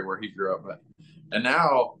Missouri where he grew up. And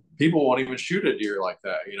now people won't even shoot a deer like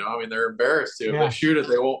that. I mean, they're embarrassed to. If they Yeah. shoot it,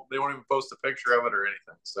 they won't even post a picture of it or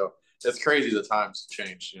anything. So it's crazy the times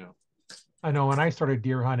changed. I know when I started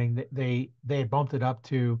deer hunting, they bumped it up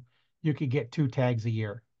to you could get 2 tags a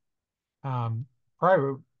year. Prior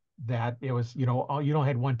to that, it was you don't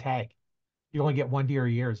had 1 tag. You only get 1 deer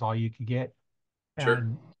a year is all you could get. Sure,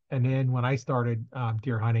 And and then when I started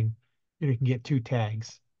deer hunting, you can get 2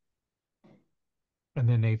 tags, and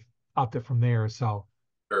then they've upped it from there. So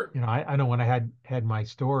sure. I know when I had my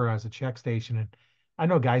store as a check station, and I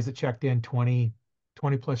know guys that checked in 20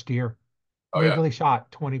 plus deer, Oh yeah, legally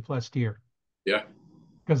shot 20 plus deer yeah,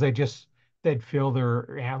 because they'd fill their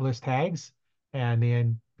antlerless tags and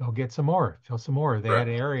then go get some more, fill some more. They had correct,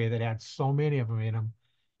 an area that had so many of them in them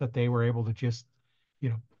that they were able to you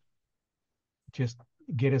know, just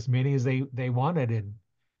get as many as they wanted, and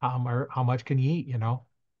or how much can you eat?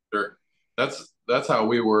 sure. That's how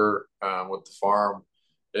we were with the farm.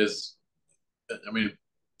 Is I mean,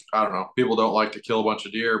 I don't know. People don't like to kill a bunch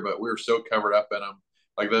of deer, but we were so covered up in them.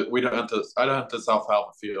 Like that, I'd hunt this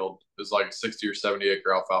alfalfa field. It was like a 60 or 70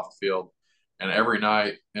 acre alfalfa field, and every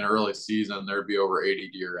night in early season there'd be over 80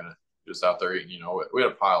 deer in it, just out there eating. We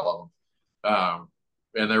had a pile of them,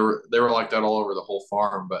 and they were like that all over the whole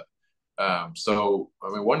farm. But so I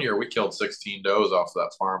mean, one year we killed 16 does off of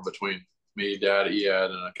that farm between me, Dad, Ead,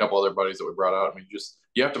 and a couple other buddies that we brought out. I mean, just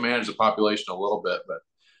you have to manage the population a little bit, but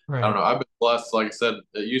I don't Right. know. I've been blessed. Like I said,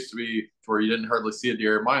 it used to be where you didn't hardly see a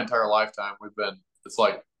deer. My entire lifetime, it's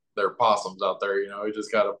like there are possums out there. We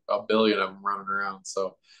just got a billion of them running around.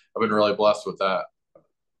 So I've been really blessed with that.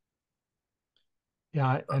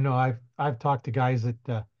 Yeah, I know. I've talked to guys at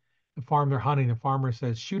the farm they're hunting. The farmer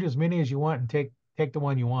says, shoot as many as you want and take the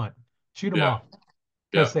one you want. Shoot them Yeah. all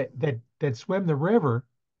Yeah. because they'd swim the river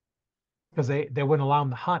because they wouldn't allow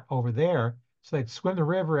them to hunt over there. So they'd swim the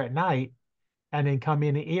river at night and then come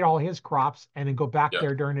in and eat all his crops and then go back Yeah.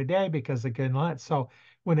 there during the day because they couldn't hunt. So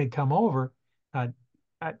when they come over, uh,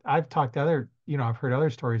 I've talked to I've heard other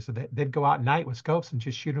stories that they'd go out at night with scopes and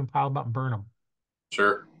just shoot them, pile them up, and burn them.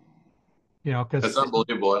 Sure. Because It's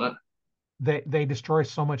unbelievable, isn't it? they destroy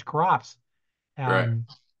so much crops, Right. and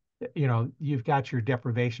you've got your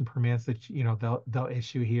deprivation permits that they'll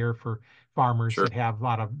issue here for farmers Sure. that have a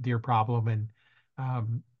lot of deer problem, and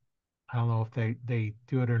um, I don't know if they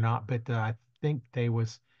do it or not, but I think they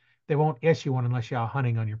won't issue one unless you're out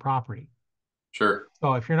hunting on your property. Sure.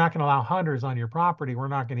 So if you're not going to allow hunters on your property, we're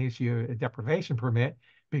not going to issue a deprivation permit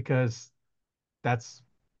because that's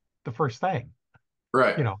the first thing.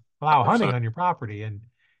 Right. Allow hunting 100%. on your property, and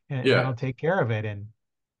Yeah. they'll take care of it. And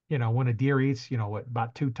when a deer eats, what,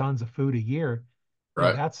 about 2 tons of food a year,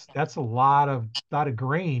 Right. that's a lot of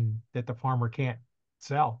grain that the farmer can't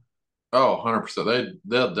sell. Oh, 100%.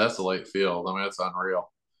 They'll desolate field. I mean, it's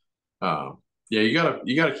unreal. Um, yeah, you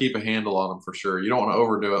gotta keep a handle on them for sure. You don't want to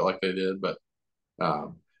overdo it like they did,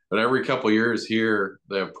 Um, but every couple of years here,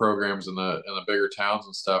 they have programs in the bigger towns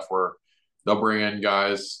and stuff where they'll bring in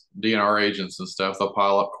guys, DNR agents and stuff. They'll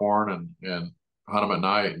pile up corn and hunt them at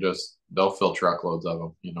night, and just they'll fill truckloads of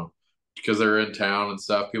them, because they're in town and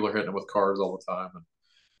stuff. People are hitting them with cars all the time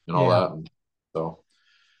and all Yeah. that. And so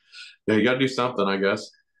yeah, you got to do something, I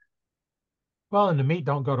guess. Well, and the meat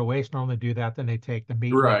don't go to waste. Normally do that. Then they take the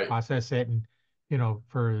meat and they Right. process it and,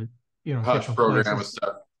 for, Hush different program and places.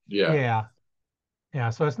 stuff. Yeah. Yeah. Yeah.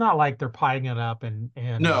 So it's not like they're piling it up No,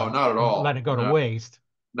 not at and all. letting it go to No. waste.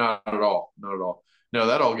 Not at all. Not at all. No,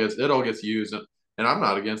 it all gets used, and I'm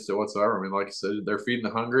not against it whatsoever. I mean, like I said, they're feeding the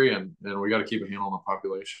hungry, and we got to keep a handle on the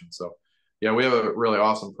population. So, yeah, we have a really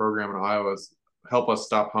awesome program in Iowa. Help us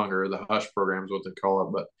stop hunger. The Hush program is what they call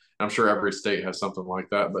it, but I'm sure every state has something like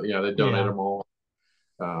that. But yeah, they donate Yeah. them all.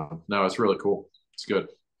 No, it's really cool. It's good.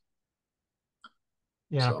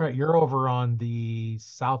 Yeah. So, Right. You're over on the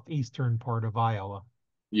southeastern part of Iowa.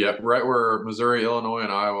 yeah, right where Missouri, Illinois,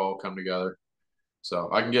 and Iowa all come together. So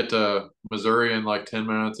I can get to Missouri in like 10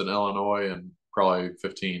 minutes and Illinois in probably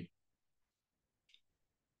 15.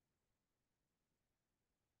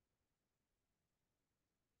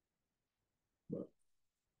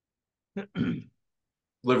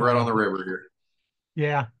 Live right on Well, the river here.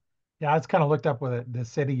 yeah, yeah. I was kind of looked up with the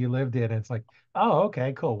city you lived in. And it's like, oh,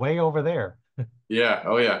 okay, cool, way over there. Yeah.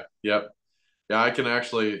 Oh yeah. Yep. Yeah. I can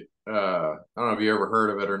actually. I don't know if you ever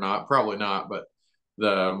heard of it or not. Probably not. But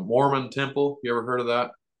the Mormon Temple. You ever heard of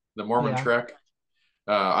that? The Mormon Yeah. Trek.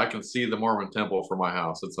 I can see the Mormon Temple from my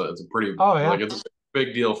house. It's a pretty Oh like yeah. it's a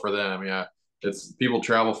big deal for them. Yeah. It's people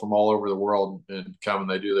travel from all over the world and come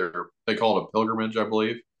and they call it a pilgrimage, I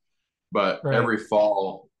believe. But Right. every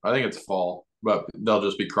fall, I think it's fall, but they'll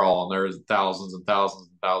just be crawling. There's thousands and thousands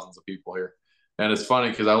and thousands of people here. And it's funny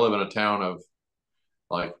because I live in a town of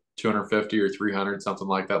like 250 or 300, something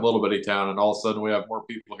like that, little bitty town. And all of a sudden we have more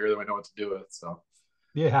people here than we know what to do with. So,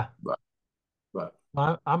 Yeah. but, but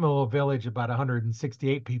I'm a little village, about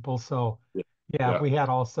 168 people. So, yeah, yeah, if yeah. we had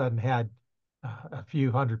all of a sudden had a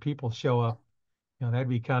few hundred people show up, that'd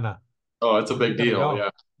be kind of, Oh, it's a where's it big gonna deal. go? Yeah.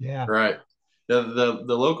 Yeah. Right. The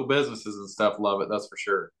local businesses and stuff love it. That's for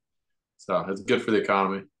sure. So it's good for the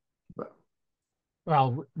economy. But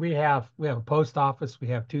Well, we have a post office, we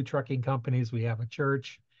have two trucking companies, we have a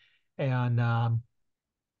church, and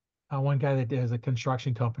one guy that has a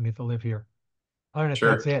construction company to live here. Other than that,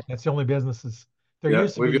 that's sure. it. That's the only businesses. There Yeah.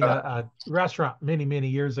 used to be a restaurant many, many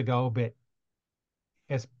years ago, but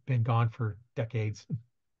it's been gone for decades.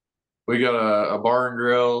 We got a bar and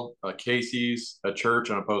grill, a Casey's, a church,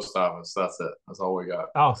 and a post office. That's it. That's all we got.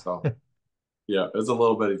 Oh, So yeah, it's a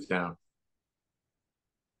little bitty town.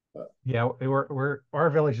 But yeah, our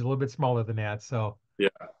village is a little bit smaller than that. So, yeah,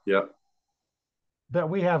 yeah. but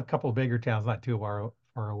we have a couple of bigger towns not too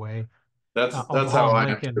far away. That's Omaha how and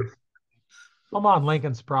I am too. Lincoln. Omaha and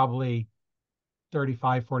Lincoln's probably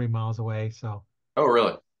 35, 40 miles away. So Oh,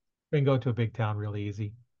 really? we can go to a big town really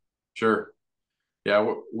easy. Sure.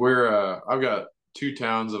 Yeah, I've got two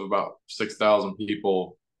towns of about 6,000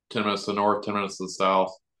 people, 10 minutes to the north, 10 minutes to the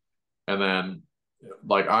south. And then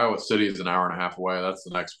like Iowa City is an hour and a half away. That's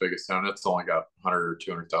the next biggest town. It's only got 100 or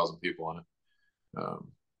 200,000 people in it.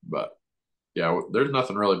 But yeah, there's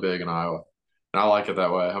nothing really big in Iowa. And I like it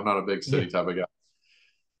that way. I'm not a big Yeah. city type of guy.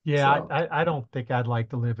 Yeah, So I don't think I'd like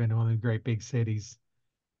to live in one of the great big cities.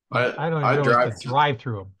 I I don't I enjoy the drive through, drive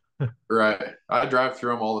through them. right. I drive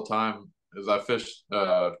through them all the time as I fish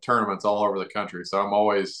tournaments all over the country. So I'm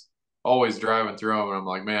always driving through them, and I'm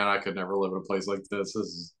like, man, I could never live in a place like this. This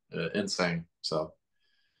is insane. So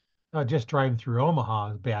Just driving through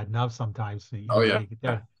Omaha is bad enough sometimes. So, oh yeah, you get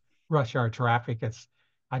there, rush hour traffic.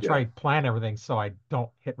 I yeah, try to plan everything so I don't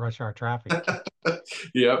hit rush hour traffic. yep,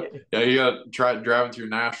 Yeah. yeah. You got to try driving through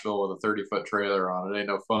Nashville with a 30-foot trailer on it. Ain't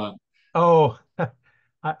no fun. Oh,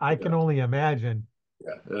 I can Yeah, only imagine.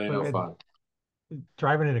 yeah, it ain't But no fun.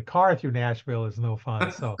 driving in a car through Nashville is no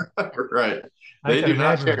fun. So Right. I They can do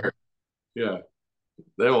not imagine. care. Yeah. I can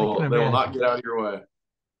They will not imagine. get out of your way.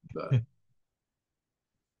 But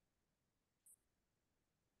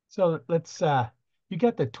So you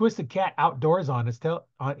got the Twisted Cat Outdoors on.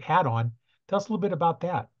 Hat on. Tell us a little bit about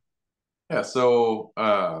that. yeah, so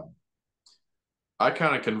I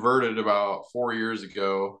kind of converted about 4 years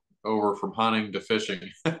ago over from hunting to fishing.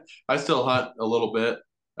 I still hunt a little bit,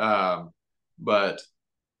 but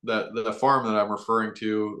the farm that I'm referring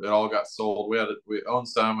to, it all got sold. We owned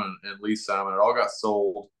some and leased some, and it all got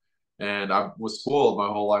sold. And I was spoiled my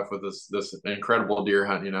whole life with this incredible deer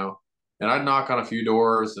hunt, And I'd knock on a few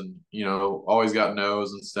doors, and always got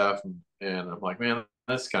no's and stuff. And I'm like, man,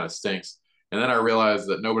 this kind of stinks. And then I realized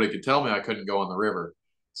that nobody could tell me I couldn't go on the river,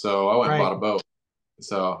 so I went and Right. bought a boat.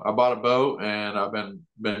 So I bought a boat, and I've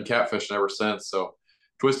been catfishing ever since. So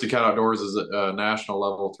Twisted Cat Outdoors is a national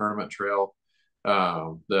level tournament trail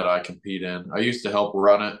that I compete in. I used to help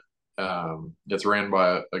run it. It's ran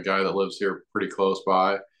by a guy that lives here pretty close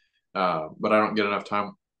by, but I don't get enough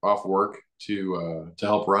time off work to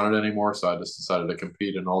help run it anymore. So I just decided to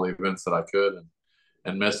compete in all the events that I could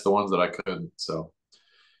and miss the ones that I couldn't. So,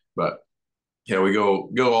 but yeah, we go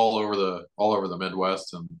all over the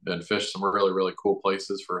Midwest and fish some really really cool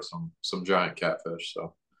places for some giant catfish.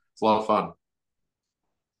 So it's a lot of fun.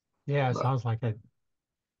 Yeah, it But sounds like it.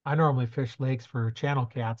 I normally fish lakes for channel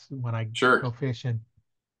cats when I sure, go fishing.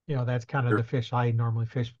 That's kind of sure. the fish I normally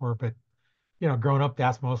fish for. But growing up,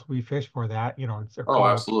 that's most we fish for that. They're Oh, called.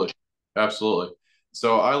 absolutely, absolutely.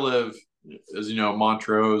 So I live, as you know,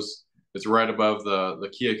 Montrose. It's right above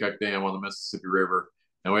the Keokuk Dam on the Mississippi River,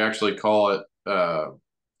 and we actually call it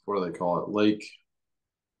what do they call it? Lake.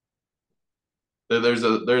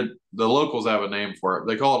 The locals have a name for it.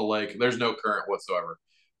 They call it a lake. There's no current whatsoever.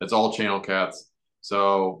 It's all channel cats.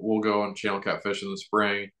 So we'll go and channel catfish in the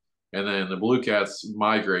spring, and then the blue cats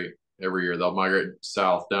migrate every year. They'll migrate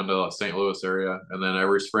south down to the St. Louis area, and then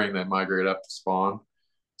every spring they migrate up to spawn.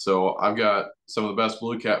 So I've got some of the best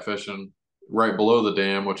blue cat fishing right below the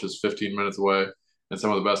dam, which is 15 minutes away, and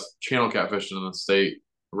some of the best channel cat fishing in the state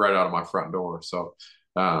right out of my front door. So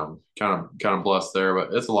kind of blessed there,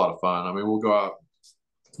 but it's a lot of fun. I mean, we'll go out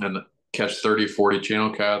and catch 30, 40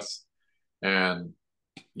 channel cats, and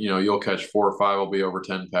you'll catch 4 or 5 will be over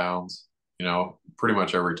 10 pounds, pretty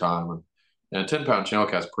much every time. And 10-pound channel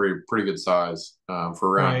cat's pretty good size for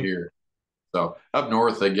around Right. here. So up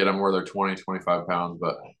north they get them where they're 20, 25 pounds,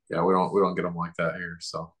 but yeah, we don't get them like that here.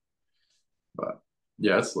 So, but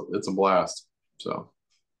yeah, it's a blast. So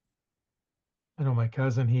I know my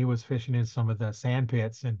cousin, he was fishing in some of the sand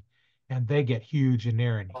pits, and they get huge in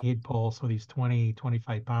there, and he'd pull so these 20,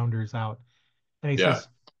 25 pounders out. And he yeah, says,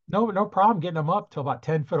 no problem getting them up till about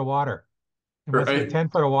 10 foot of water. And once they get right, 10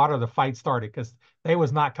 foot of water, the fight started because they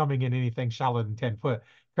was not coming in anything shallower than 10 foot.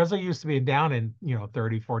 Because they used to be down in,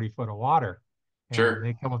 30, 40 foot of water. And sure,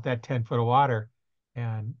 they come up that 10 foot of water.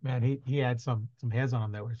 And man, he had some heads on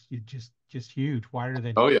them that was just huge, wider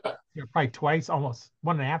than oh yeah, probably twice, almost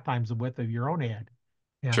 1.5 times the width of your own head.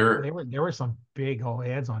 And sure, there were some big old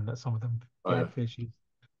heads on some of them oh yeah, catfish he's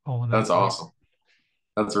pulling that's up. Yeah. awesome.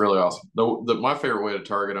 That's really awesome. My favorite way to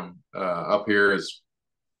target them up here is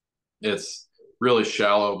it's really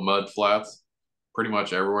shallow mud flats, pretty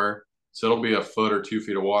much everywhere. So it'll be a foot or 2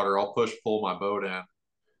 feet of water. I'll push pull my boat in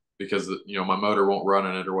because my motor won't run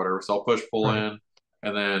in it or whatever. So I'll push pull Right. in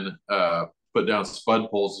and then put down spud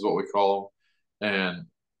pulls is what we call them, and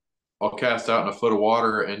I'll cast out in a foot of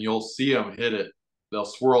water, and you'll see them hit it. They'll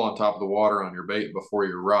swirl on top of the water on your bait before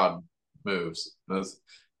your rod moves.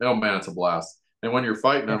 Oh man, it's a blast. And when you're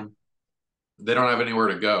fighting Yeah. them, they don't have anywhere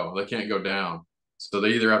to go. They can't go down. So they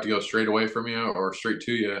either have to go straight away from you or straight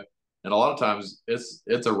to you. And a lot of times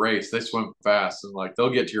it's a race. They swim fast, and like they'll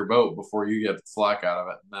get to your boat before you get the slack out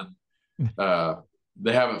of it. And then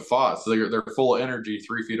they haven't fought, so they're full of energy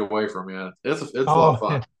 3 feet away from you. It's a lot of Oh,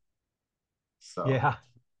 fun. So, yeah.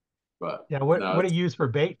 but Yeah. What no, what do you use for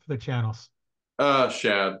bait for the channels?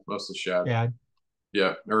 shad, mostly shad. Yeah.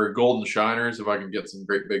 Yeah, or golden shiners. If I can get some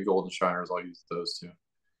great big golden shiners, I'll use those too.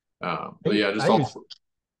 But I, yeah, just I all use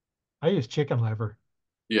I use chicken liver.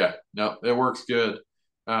 Yeah, no, it works good.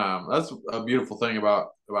 That's a beautiful thing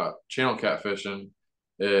about channel catfishing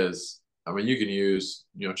is, I mean, you can use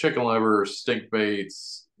chicken liver, stink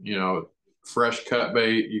baits, fresh cut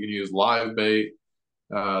bait. You can use live bait.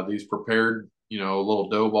 These prepared little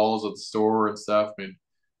dough balls at the store and stuff. I mean,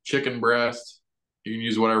 chicken breast. You can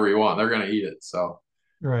use whatever you want. They're gonna eat it. So,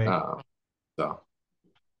 Right. uh, so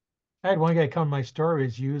I had one guy come to my store who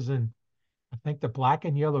was using, I think, the black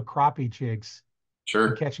and yellow crappie jigs and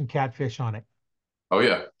sure. catching catfish on it. Oh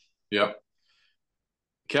yeah, yep.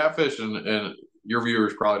 Catfish and your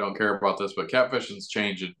viewers probably don't care about this, but catfishing's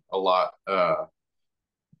changing a lot.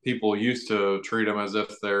 People used to treat them as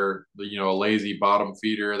if they're a lazy bottom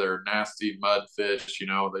feeder. They're nasty mud fish.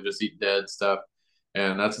 They just eat dead stuff,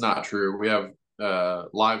 and that's not true. We have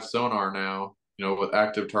live sonar now. With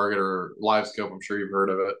active target or live scope. I'm sure you've heard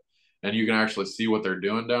of it, and you can actually see what they're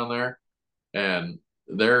doing down there, and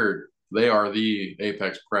they are the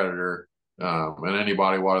apex predator in any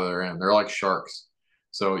body water they're in. They're like sharks.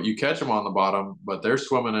 So you catch them on the bottom, but they're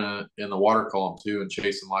swimming in the water column too and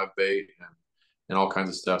chasing live bait and all kinds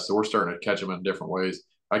of stuff. So we're starting to catch them in different ways.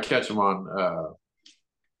 I catch them on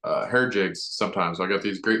hair jigs sometimes. So I got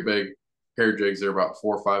these great big hair jigs. They're about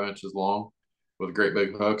 4 or 5 inches long with great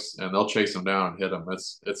big hooks, and they'll chase them down and hit them.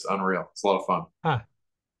 It's unreal. It's a lot of fun. Huh.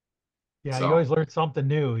 Yeah, you So always learn something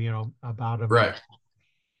new, about them. right,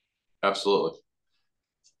 absolutely,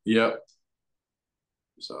 yep.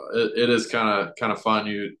 So it is kind of fun.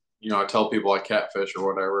 I tell people I catfish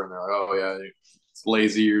or whatever, and they're like, oh yeah, it's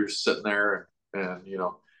lazy. You're sitting there and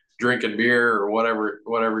drinking beer or whatever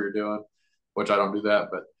you're doing, which I don't do that,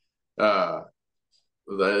 but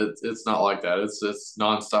it's not like that. It's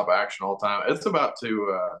nonstop action all the time. It's about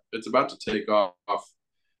to take off.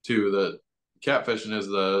 To the catfishing is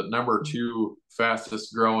the number 2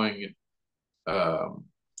 fastest growing um,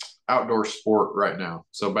 outdoor sport right now.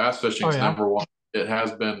 So bass fishing Oh is yeah. number 1. It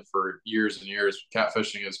has been for years and years.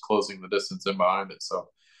 Catfishing is closing the distance in behind it. So,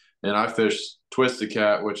 and I fish Twisted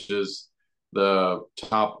Cat, which is the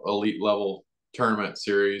top elite level tournament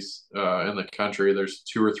series in the country. There's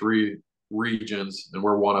 2 or 3 regions, and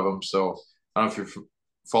we're one of them. So I don't know if you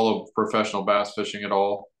follow professional bass fishing at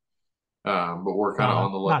all, but we're kind of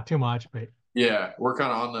on the Not too much, but yeah, we're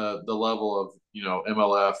kind of on the level of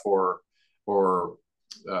MLF or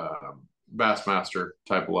Bassmaster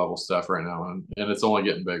type of level stuff right now, and it's only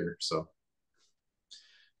getting bigger. So,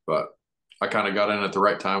 but I kind of got in at the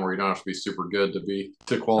right time where you don't have to be super good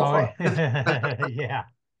to Oh, qualify. yeah.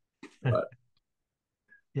 But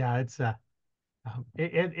Yeah, it's a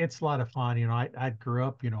lot of fun. I grew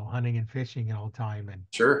up, hunting and fishing all the time, and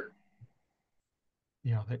sure,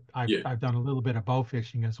 that I've yeah, I've done a little bit of bow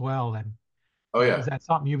fishing as well. And oh is yeah, that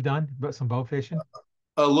something you've done? But some bow fishing?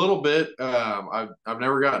 a little bit. I've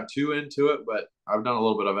never gotten too into it, but I've done a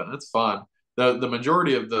little bit of it, and it's fun. The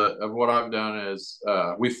majority of what I've done is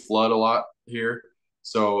we flood a lot here,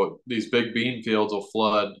 so these big bean fields will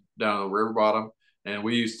flood down the river bottom, and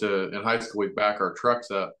we used to in high school we'd back our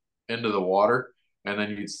trucks up into the water, and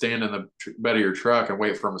then you'd stand in the bed of your truck and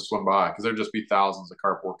wait for them to swim by because there'd just be thousands of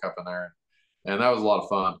carp work up in there, and that was a lot of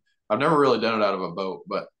fun. I've never really done it out of a boat,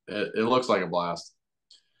 but it looks like a blast.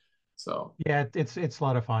 So Yeah, it's a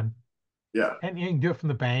lot of fun, yeah, and you can do it from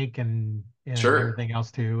the bank and sure, everything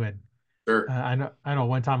else too. And sure. I know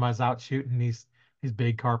one time I was out shooting these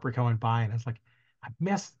big carp were coming by, and I was like, I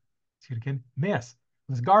missed. Shoot again, miss.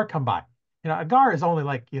 This gar come by. A gar is only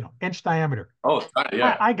like inch diameter. Oh, I,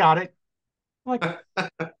 yeah. I got it. I'm like,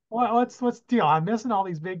 what's the deal? I'm missing all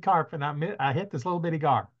these big carp, and I hit this little bitty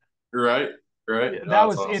gar. Right, right. Yeah, Oh,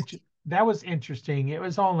 that's awesome. that was interesting. It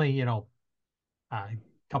was only a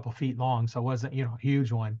couple feet long, so it wasn't a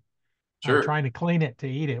huge one. Sure. Trying to clean it to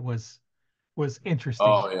eat it was interesting.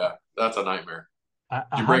 Oh, yeah. That's a nightmare. A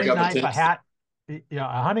Did you break hunting out the knife, tips?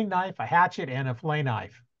 a hunting knife, a hatchet, and a fillet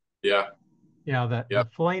knife. Yeah, The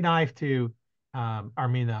yep, fillet knife to, I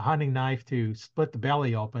mean, the hunting knife to split the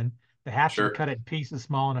belly open, the hatchet to sure, cut it in pieces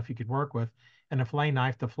small enough you could work with, and the fillet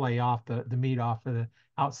knife to fillet off the meat off of the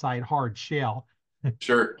outside hard shell.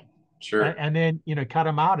 sure, sure. And then, cut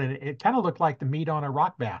them out, and it kind of looked like the meat on a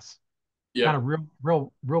rock bass, kind Yep,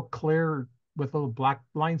 of real clear with little black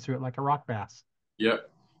lines through it, like a rock bass. yep.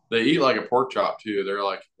 They eat like a pork chop too. They're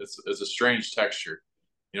like it's a strange texture.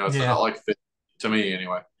 It's Yeah. not like fish to me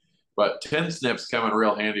anyway. But tin snips come in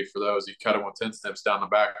real handy for those. You cut them with tin snips down the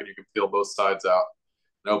back, and you can peel both sides out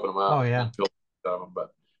and open them Oh, up yeah. and peel them. But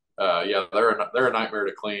yeah, they're a nightmare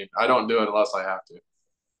to clean. I don't do it unless I have to.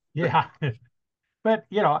 Yeah. But,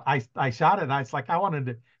 I shot it, and I was like, I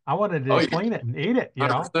wanted Oh to yeah, clean it and eat it.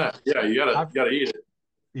 100%. Yeah, I, you gotta eat it.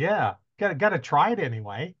 yeah, gotta try it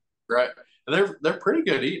anyway. Right. And they're pretty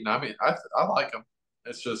good eating. I mean, I like them.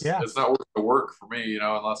 It's just Yeah. it's not worth the work for me,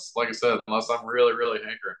 unless like I said, unless I'm really really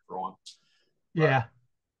hankering for one. But Yeah.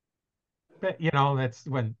 But, that's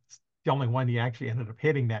when it's the only one you actually ended up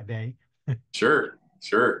hitting that day. sure,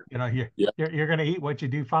 sure, You're yeah, you're gonna eat what you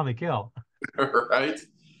do finally kill. right.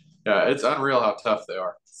 Yeah, it's unreal how tough they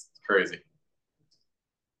are. It's crazy.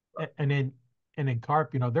 But And then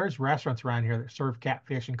carp, there's restaurants around here that serve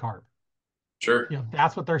catfish and carp. sure,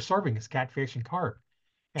 That's what they're serving is catfish and carp.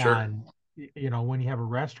 sure, And when you have a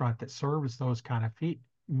restaurant that serves those kind of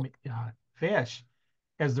fish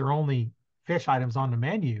as their only fish items on the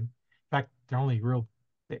menu, in fact, they're only real.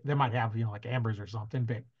 They might have like ambers or something,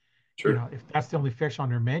 but sure, if that's the only fish on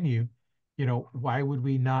their menu, why would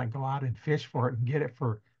we not go out and fish for it and get it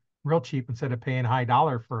for real cheap instead of paying high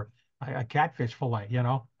dollar for a catfish fillet?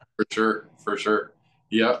 for sure, for sure.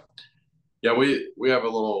 Yeah, yeah. We have a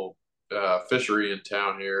little fishery in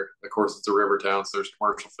town here. Of course, it's a river town, so there's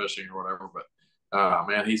commercial fishing or whatever. But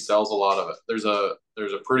man, he sells a lot of it. There's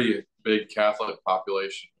a pretty big Catholic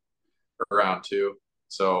population around too.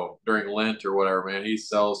 So during Lent or whatever, man, he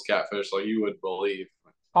sells catfish like you would believe.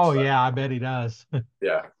 Oh But yeah, I bet he does.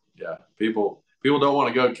 yeah, yeah, people don't want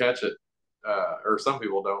to go catch it, or some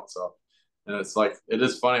people don't. So, and it's like it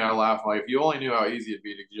is funny. I laugh like if you only knew how easy it'd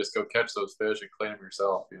be to just go catch those fish and clean them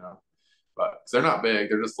yourself. But 'cause they're not big,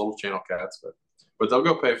 they're just little channel cats. But they'll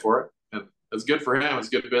go pay for it, and it's good for him. It's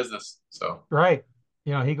good business. So Right.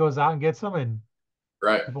 He goes out and gets them, and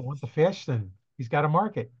right. people want the fish, then he's got a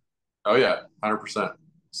market. Oh yeah, 100%.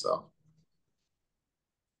 So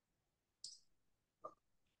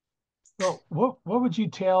Well, what would you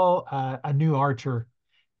tell a new archer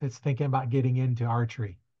that's thinking about getting into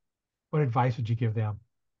archery? What advice would you give them?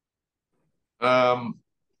 um,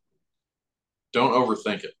 don't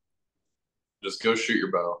overthink it. Just go shoot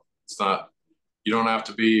your bow. It's not you don't have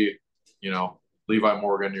to be, you know, Levi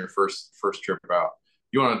Morgan your first trip out.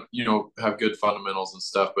 You want to, have good fundamentals and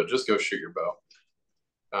stuff, but just go shoot your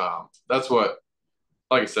bow. That's what,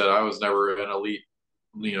 like I said, I was never an elite,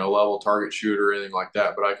 level target shooter or anything like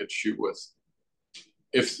that, but I could shoot with.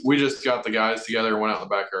 If we just got the guys together and went out in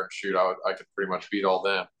the backyard and shoot, I could pretty much beat all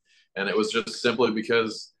them. And it was just simply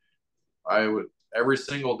because I would every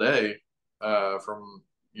single day from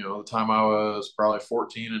the time I was probably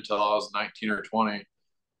 14 until I was 19 or 20.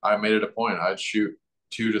 I made it a point. I'd shoot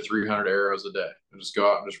 200 to 300 arrows a day and just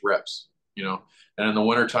go out and just reps, you know. And in the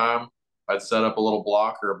wintertime, I'd set up a little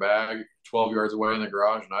block or a bag 12 yards away in the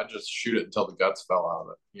garage, and I'd just shoot it until the guts fell out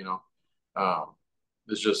of it, you know.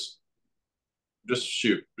 It's just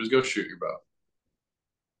shoot, just go shoot your bow.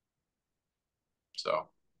 So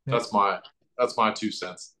that's That's my that's my 2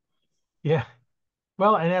 cents. yeah.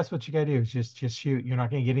 Well, and that's what you got to do is just shoot. You're not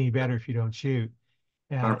going to get any Yeah, better if you don't shoot.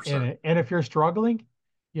 100%. And if you're struggling,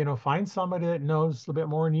 find somebody that knows a little bit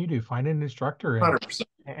more than you do. Find an instructor 100%.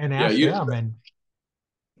 and Yeah, ask them. And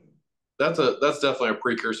that's definitely a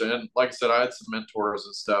precursor. And like I said, I had some mentors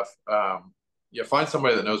and stuff. Yeah, find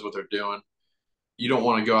somebody that knows what they're doing. You don't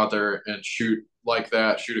want to go out there and shoot like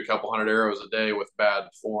that, shoot a couple hundred arrows a day with bad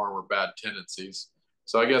form or bad tendencies.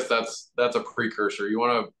 So I guess that's a precursor. You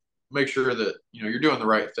want to make sure that you're doing the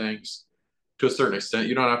right things to a certain extent.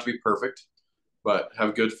 You don't have to be perfect, but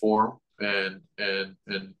have good form and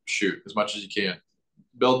shoot as much as you can.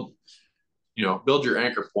 Build build your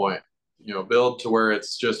anchor point. Build to where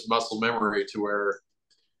it's just muscle memory to where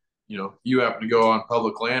you happen to go on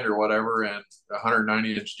public land or whatever and a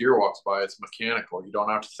 190-inch deer walks by. It's mechanical. You don't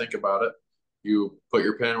have to think about it. You put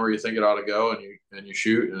your pin where you think it ought to go and you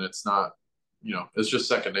shoot, and it's not, it's just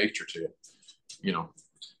second nature to you.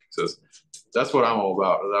 So that's what I'm all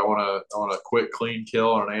about. Is I want a quick, clean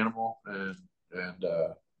kill on an animal, and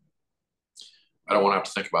I don't want to have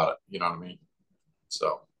to think about it. You know what I mean?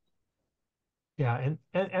 So yeah,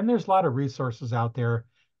 and there's a lot of resources out there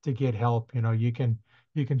to get help. You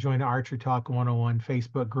can join the Archery Talk 101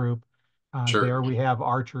 Facebook group. sure, There we have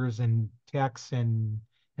archers and techs and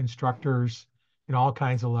instructors in all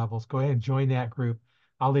kinds of levels. Go ahead and join that group.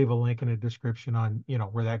 I'll leave a link in the description on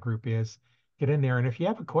where that group is. Get in there, and if you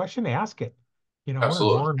have a question, ask it. We're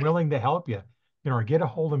absolutely, more than willing to help you. Or get a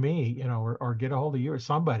hold of me. Or get a hold of you or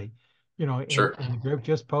somebody. sure, In the group,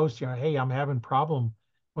 just post. Hey, I'm having problem.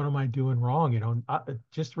 What am I doing wrong?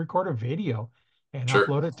 Just record a video and sure,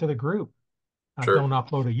 upload it to the group. sure, Don't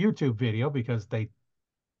upload a YouTube video because they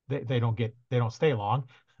don't stay long.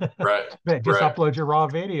 right, But just right, upload your raw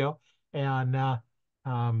video, and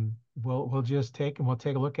we'll just we'll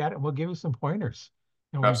take a look at it, and we'll give you some pointers.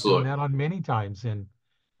 We've done absolutely, that on many times, and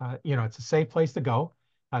it's a safe place to go.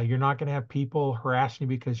 You're not going to have people harassing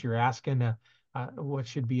you because you're asking what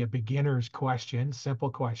should be a beginner's question, simple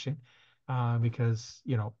question, because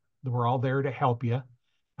we're all there to help you. Um,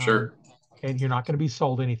 sure, and you're not going to be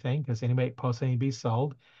sold anything because anybody posts anything to be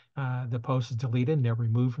sold, the post is deleted and they're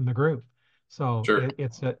removed from the group. So sure,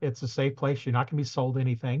 it's a safe place. You're not going to be sold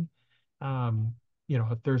anything. Um,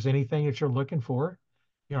 if there's anything that you're looking for,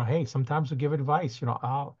 hey, sometimes we'll give advice.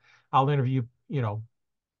 I'll interview,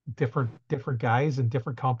 different guys and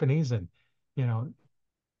different companies, and you know,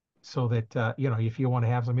 so that if you want to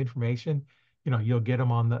have some information, you'll get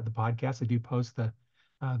them on the podcast. I do post the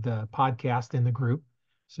podcast in the group,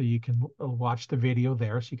 so you can watch the video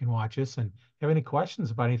there, so you can watch us. And if you have any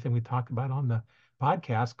questions about anything we talked about on the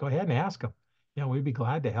podcast, go ahead and ask them. We'd be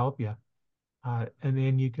glad to help you. And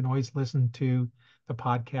then you can always listen to the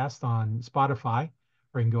podcast on Spotify,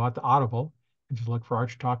 or you can go out to Audible and just look for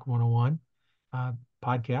Archer Talk 101 uh,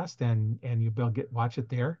 podcast, and you'll be able to watch it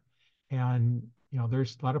there. And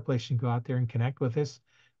there's a lot of places you can go out there and connect with us.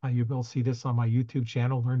 You'll be able to see this on my YouTube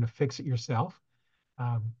channel, Learn to Fix It Yourself.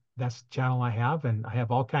 That's the channel I have, and I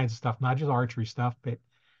have all kinds of stuff, not just archery stuff, but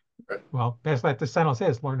right, well, that's like the channel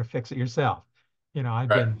says, learn to fix it yourself. I've right,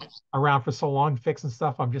 been around for so long fixing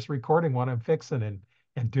stuff. I'm just recording what I'm fixing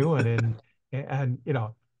and doing, and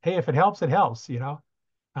hey, if it helps, it helps. So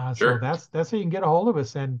sure, that's how you can get a hold of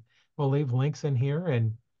us, and we'll leave links in here.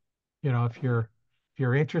 And if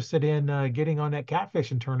you're interested in getting on that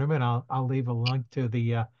catfishing tournament, I'll leave a link to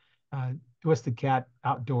the uh, Twisted Cat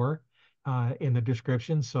Outdoor in the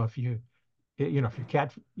description. So if you're if you're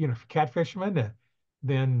catfishing,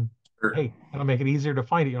 then sure. hey, that'll make it easier to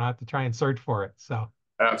find it. You don't have to try and search for it. So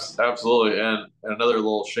Absolutely. And another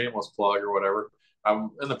little shameless plug or whatever.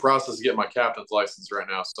 I'm in the process of getting my captain's license right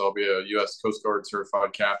now. So I'll be a U.S. Coast Guard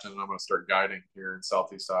certified captain, and I'm going to start guiding here in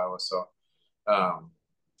Southeast Iowa. So, um,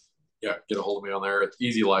 yeah, get a hold of me on there. It's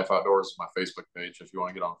Easy Life Outdoors is my Facebook page if you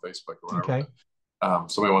want to get on Facebook or whatever. okay, But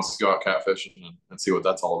somebody wants to go out catfishing and see what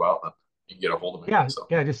that's all about, then you can get a hold of me. yeah, So,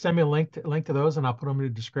 yeah, just send me a link to those, and I'll put them in the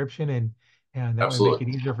description, and that way make it absolutely.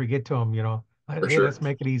 easier if we get to them. For Hey, let's sure.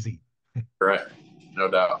 make it easy. Right. No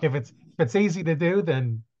doubt. If it's easy to do,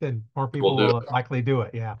 then more We'll people do will it. likely do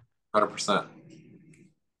it. Yeah. 100%.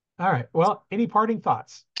 All right. Well, any parting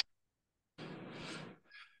thoughts?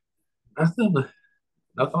 Nothing,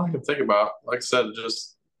 nothing I can think about. Like I said,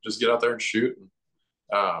 just get out there and shoot.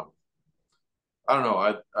 And, I don't know.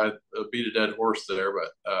 I beat a dead horse there,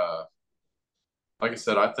 but like I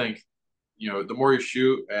said, I think the more you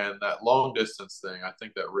shoot and that long distance thing, I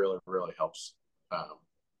think that really really helps um,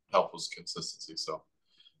 help with consistency. So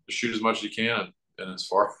just shoot as much as you can and as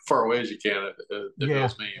far away as you can. If it Yeah.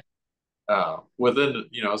 was me, within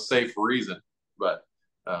safe reason. But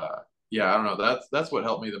yeah, I don't know. That's what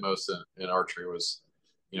helped me the most in archery was,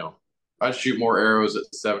 you know, I'd shoot more arrows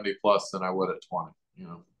at 70 plus than I would at 20.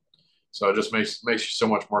 So it just makes you so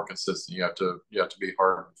much more consistent. You have to be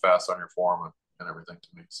hard and fast on your form and everything to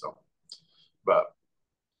me. So, but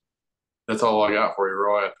that's all I got for you,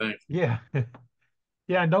 Roy. I think. Yeah.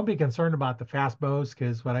 Yeah, and don't be concerned about the fast bows,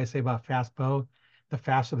 because what I say about fast bow, the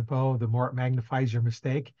faster the bow, the more it magnifies your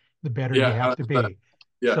mistake, the better you Yeah, have to be.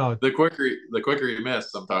 yeah. So, The quicker you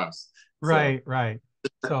miss sometimes. So right, right.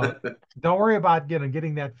 So don't worry about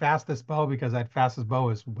getting that fastest bow, because that fastest bow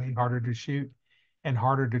is way harder to shoot and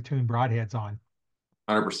harder to tune broadheads on.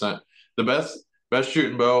 100%. The best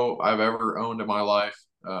shooting bow I've ever owned in my life,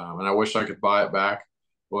 and I wish I could buy it back,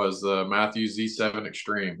 was the Matthews Z7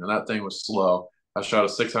 Extreme, and that thing was slow. I shot a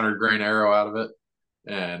 600 grain arrow out of it,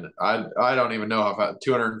 and I don't even know if I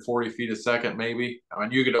 240 feet a second, maybe. I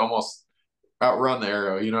mean, you could almost outrun the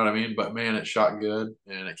arrow, you know what I mean? But man, it shot good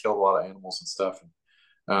and it killed a lot of animals and stuff.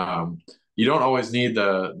 You don't always need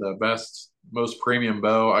the best, most premium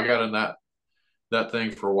bow. I got in that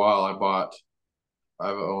thing for a while.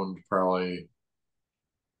 I've owned probably,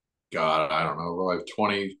 God, I don't know, like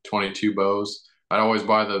 20, 22 bows. I'd always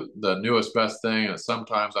buy the newest best thing, and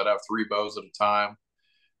sometimes I'd have three bows at a time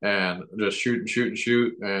and just shoot and shoot and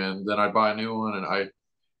shoot, and then I'd buy a new one, and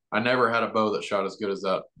I never had a bow that shot as good as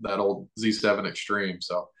that old Z7 Extreme.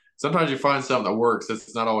 So sometimes you find something that works.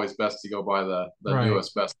 It's not always best to go buy the Right.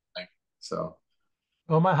 newest best thing. So,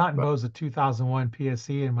 Well, my hunting but bow is a 2001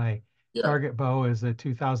 PSE, and my yeah, target bow is a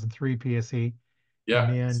 2003 PSE. And yeah,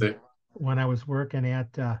 then see, when I was working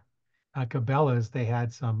at Cabela's, they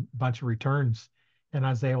had some bunch of returns, and I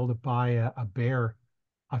was able to buy a bear.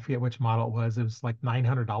 I forget which model it was. It was like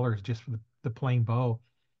 $900 just for the plain bow,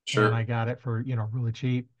 and I sure, got it for really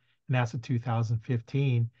cheap. And that's a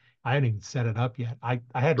 2015. I hadn't even set it up yet. I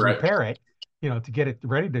had to right, repair it, to get it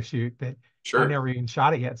ready to shoot, but I sure, never even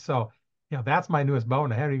shot it yet. So, that's my newest bow,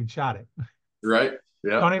 and I haven't even shot it. right,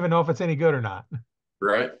 yeah, Don't even know if it's any good or not.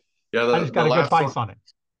 right, yeah. I The just the got a good last one, price on it.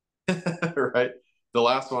 right. The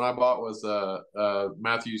last one I bought was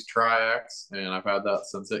Matthews Tri-X, and I've had that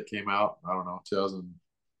since it came out. I don't know,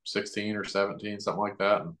 2016 or 17, something like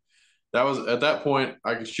that. And that was at that point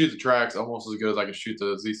I could shoot the tracks almost as good as I could shoot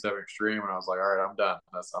the Z7 Extreme, and I was like, all right, I'm done.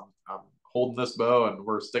 I'm holding this bow, and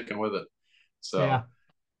we're sticking with it. Yeah,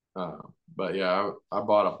 So, uh, but yeah, I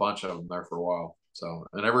bought a bunch of them there for a while. So,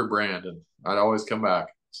 and every brand, and I'd always come back.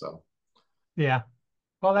 So, yeah.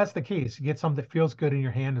 Well, but that's the key. Is to get something that feels good in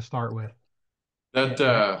your hand to start with. that And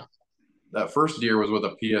that first deer was with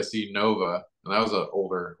a PSE Nova, and that was an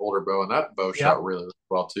older bow, and that bow yep. shot really, really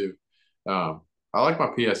well too. Um, I like my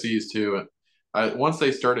PSEs too, and once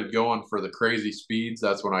they started going for the crazy speeds,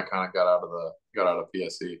 that's when I kind of got out of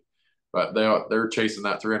PSE. But they're chasing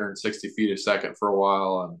that 360 feet a second for a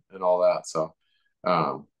while and all that. So,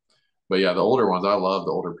 um, but yeah, the older ones, I love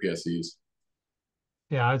the older PSEs.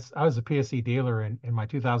 Yeah, I was a PSE dealer, and my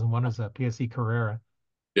 2001 was a PSE Carrera,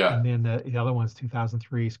 Yeah, and then the other one's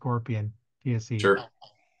 2003 Scorpion PSE. sure,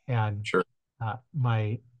 And sure,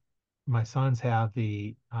 my sons have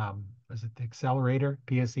the was it the Accelerator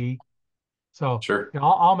PSE? So, sure.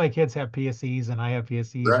 all my kids have PSEs, and I have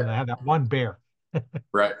PSEs, Right, and I have that one bear.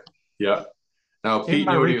 right. Yeah. Now Even Pete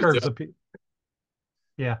my knew what he was recurve's doing,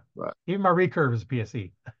 yeah, but even my recurve is a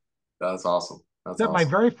PSE. that's awesome. That's Except my awesome.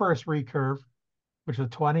 very first recurve, which was a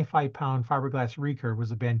 25-pound fiberglass recurve,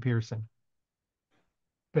 was a Ben Pearson,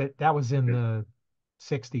 but that was in the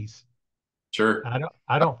 60s. Sure.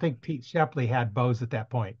 I don't think Pete Shepley had bows at that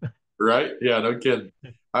point. Right? Yeah, no kidding.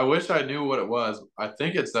 I wish I knew what it was. I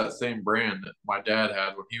think it's that same brand that my dad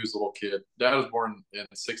had when he was a little kid. Dad was born in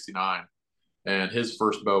 '69, and his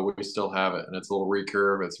first bow, we still have it, and it's a little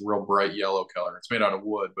recurve. It's a real bright yellow color. It's made out of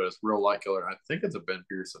wood, but it's real light color. I think it's a Ben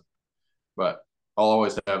Pearson, but I'll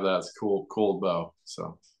always have that. It's a cool bow.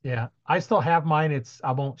 So Yeah, I still have mine.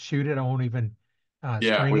 I won't shoot it. I won't even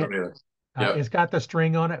yeah, string we don't it. need it. Yep, It's got the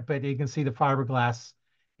string on it, but you can see the fiberglass.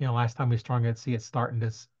 Last time we strung it, see it's starting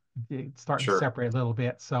to sure, separate a little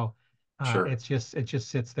bit. So sure. it just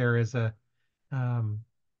sits there as a um,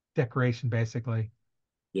 decoration, basically.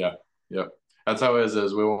 Yeah, yep. That's how it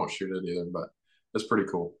is. We won't shoot it either, but it's pretty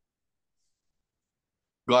cool.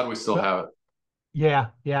 Glad we still But have it. yeah,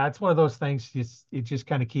 yeah, it's one of those things. You just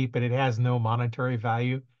kind of keep it. It has no monetary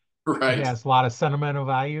value. It Right. has a lot of sentimental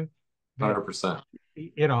value. But 100%.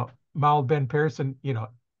 my old Ben Pearson,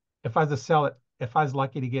 if I was to sell it, if I was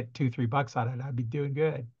lucky to get $2, $3 on it, I'd be doing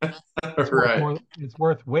good. It's worth Right. more. It's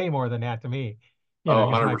worth way more than that to me. Oh, It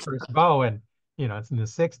was my 100%. first bow, and it's in the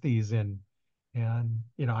 '60s, and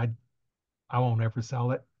I won't ever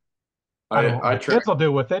sell it. I don't know what I my kids tracked, will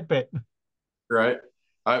do with it, but right.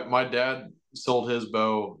 My dad sold his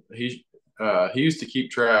bow. He used to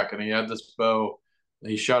keep track, and he had this bow.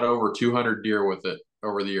 He shot over 200 deer with it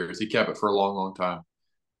over the years. He kept it for a long, long time.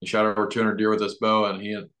 He shot over 200 deer with this bow, and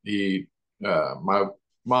my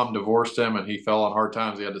mom divorced him, and he fell on hard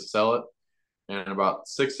times. He had to sell it. And about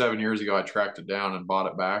 6, 7 years ago, I tracked it down and bought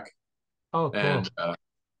it back. oh, And cool.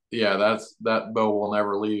 yeah, that bow will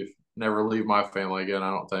never leave my family again, I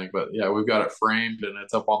don't think. But yeah, we've got it framed and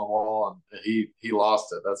it's up on the wall, and he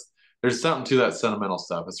lost it. There's something to that sentimental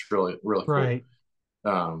stuff. It's really really cool. Right,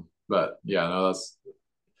 But yeah, no, that's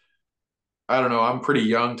I don't know. I'm pretty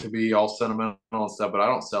young to be all sentimental and stuff, but I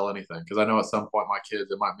don't sell anything because I know at some point my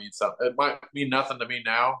kids, it might mean something. It might mean nothing to me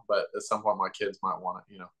now, but at some point my kids might want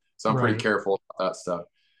it. So I'm pretty right. careful about that stuff.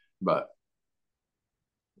 But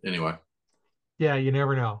anyway, Yeah, you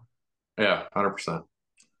never know. yeah, 100%.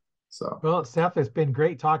 So Well, Seth, it's been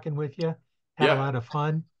great talking with you. Had a yeah, lot of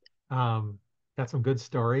fun. Um, got some good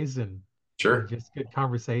stories and sure, just good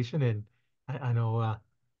conversation. And I know,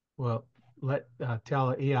 well,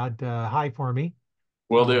 tell Eod hi for me.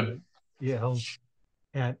 will do. Yeah,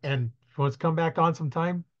 and if he wants to come back on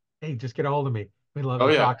sometime, hey, just get a hold of me. We'd love Oh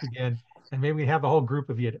to yeah, talk again, and maybe we have the whole group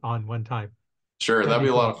of you on one time. sure. That'd That'd be be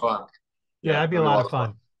a lot cool. of fun. Yeah, Yeah, that'd be a that'd be a lot lot of of fun.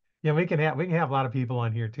 fun. Yeah, we can have a lot of people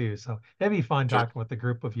on here too. So that'd be fun Sure. talking with the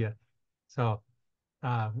group of you. So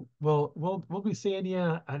we'll be seeing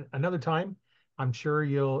you another time. I'm sure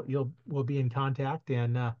we'll be in contact,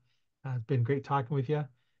 and it's been great talking with you.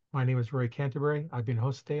 My name is Roy Canterbury. I've been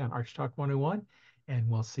host today on Archery Talk 101, and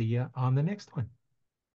we'll see you on the next one.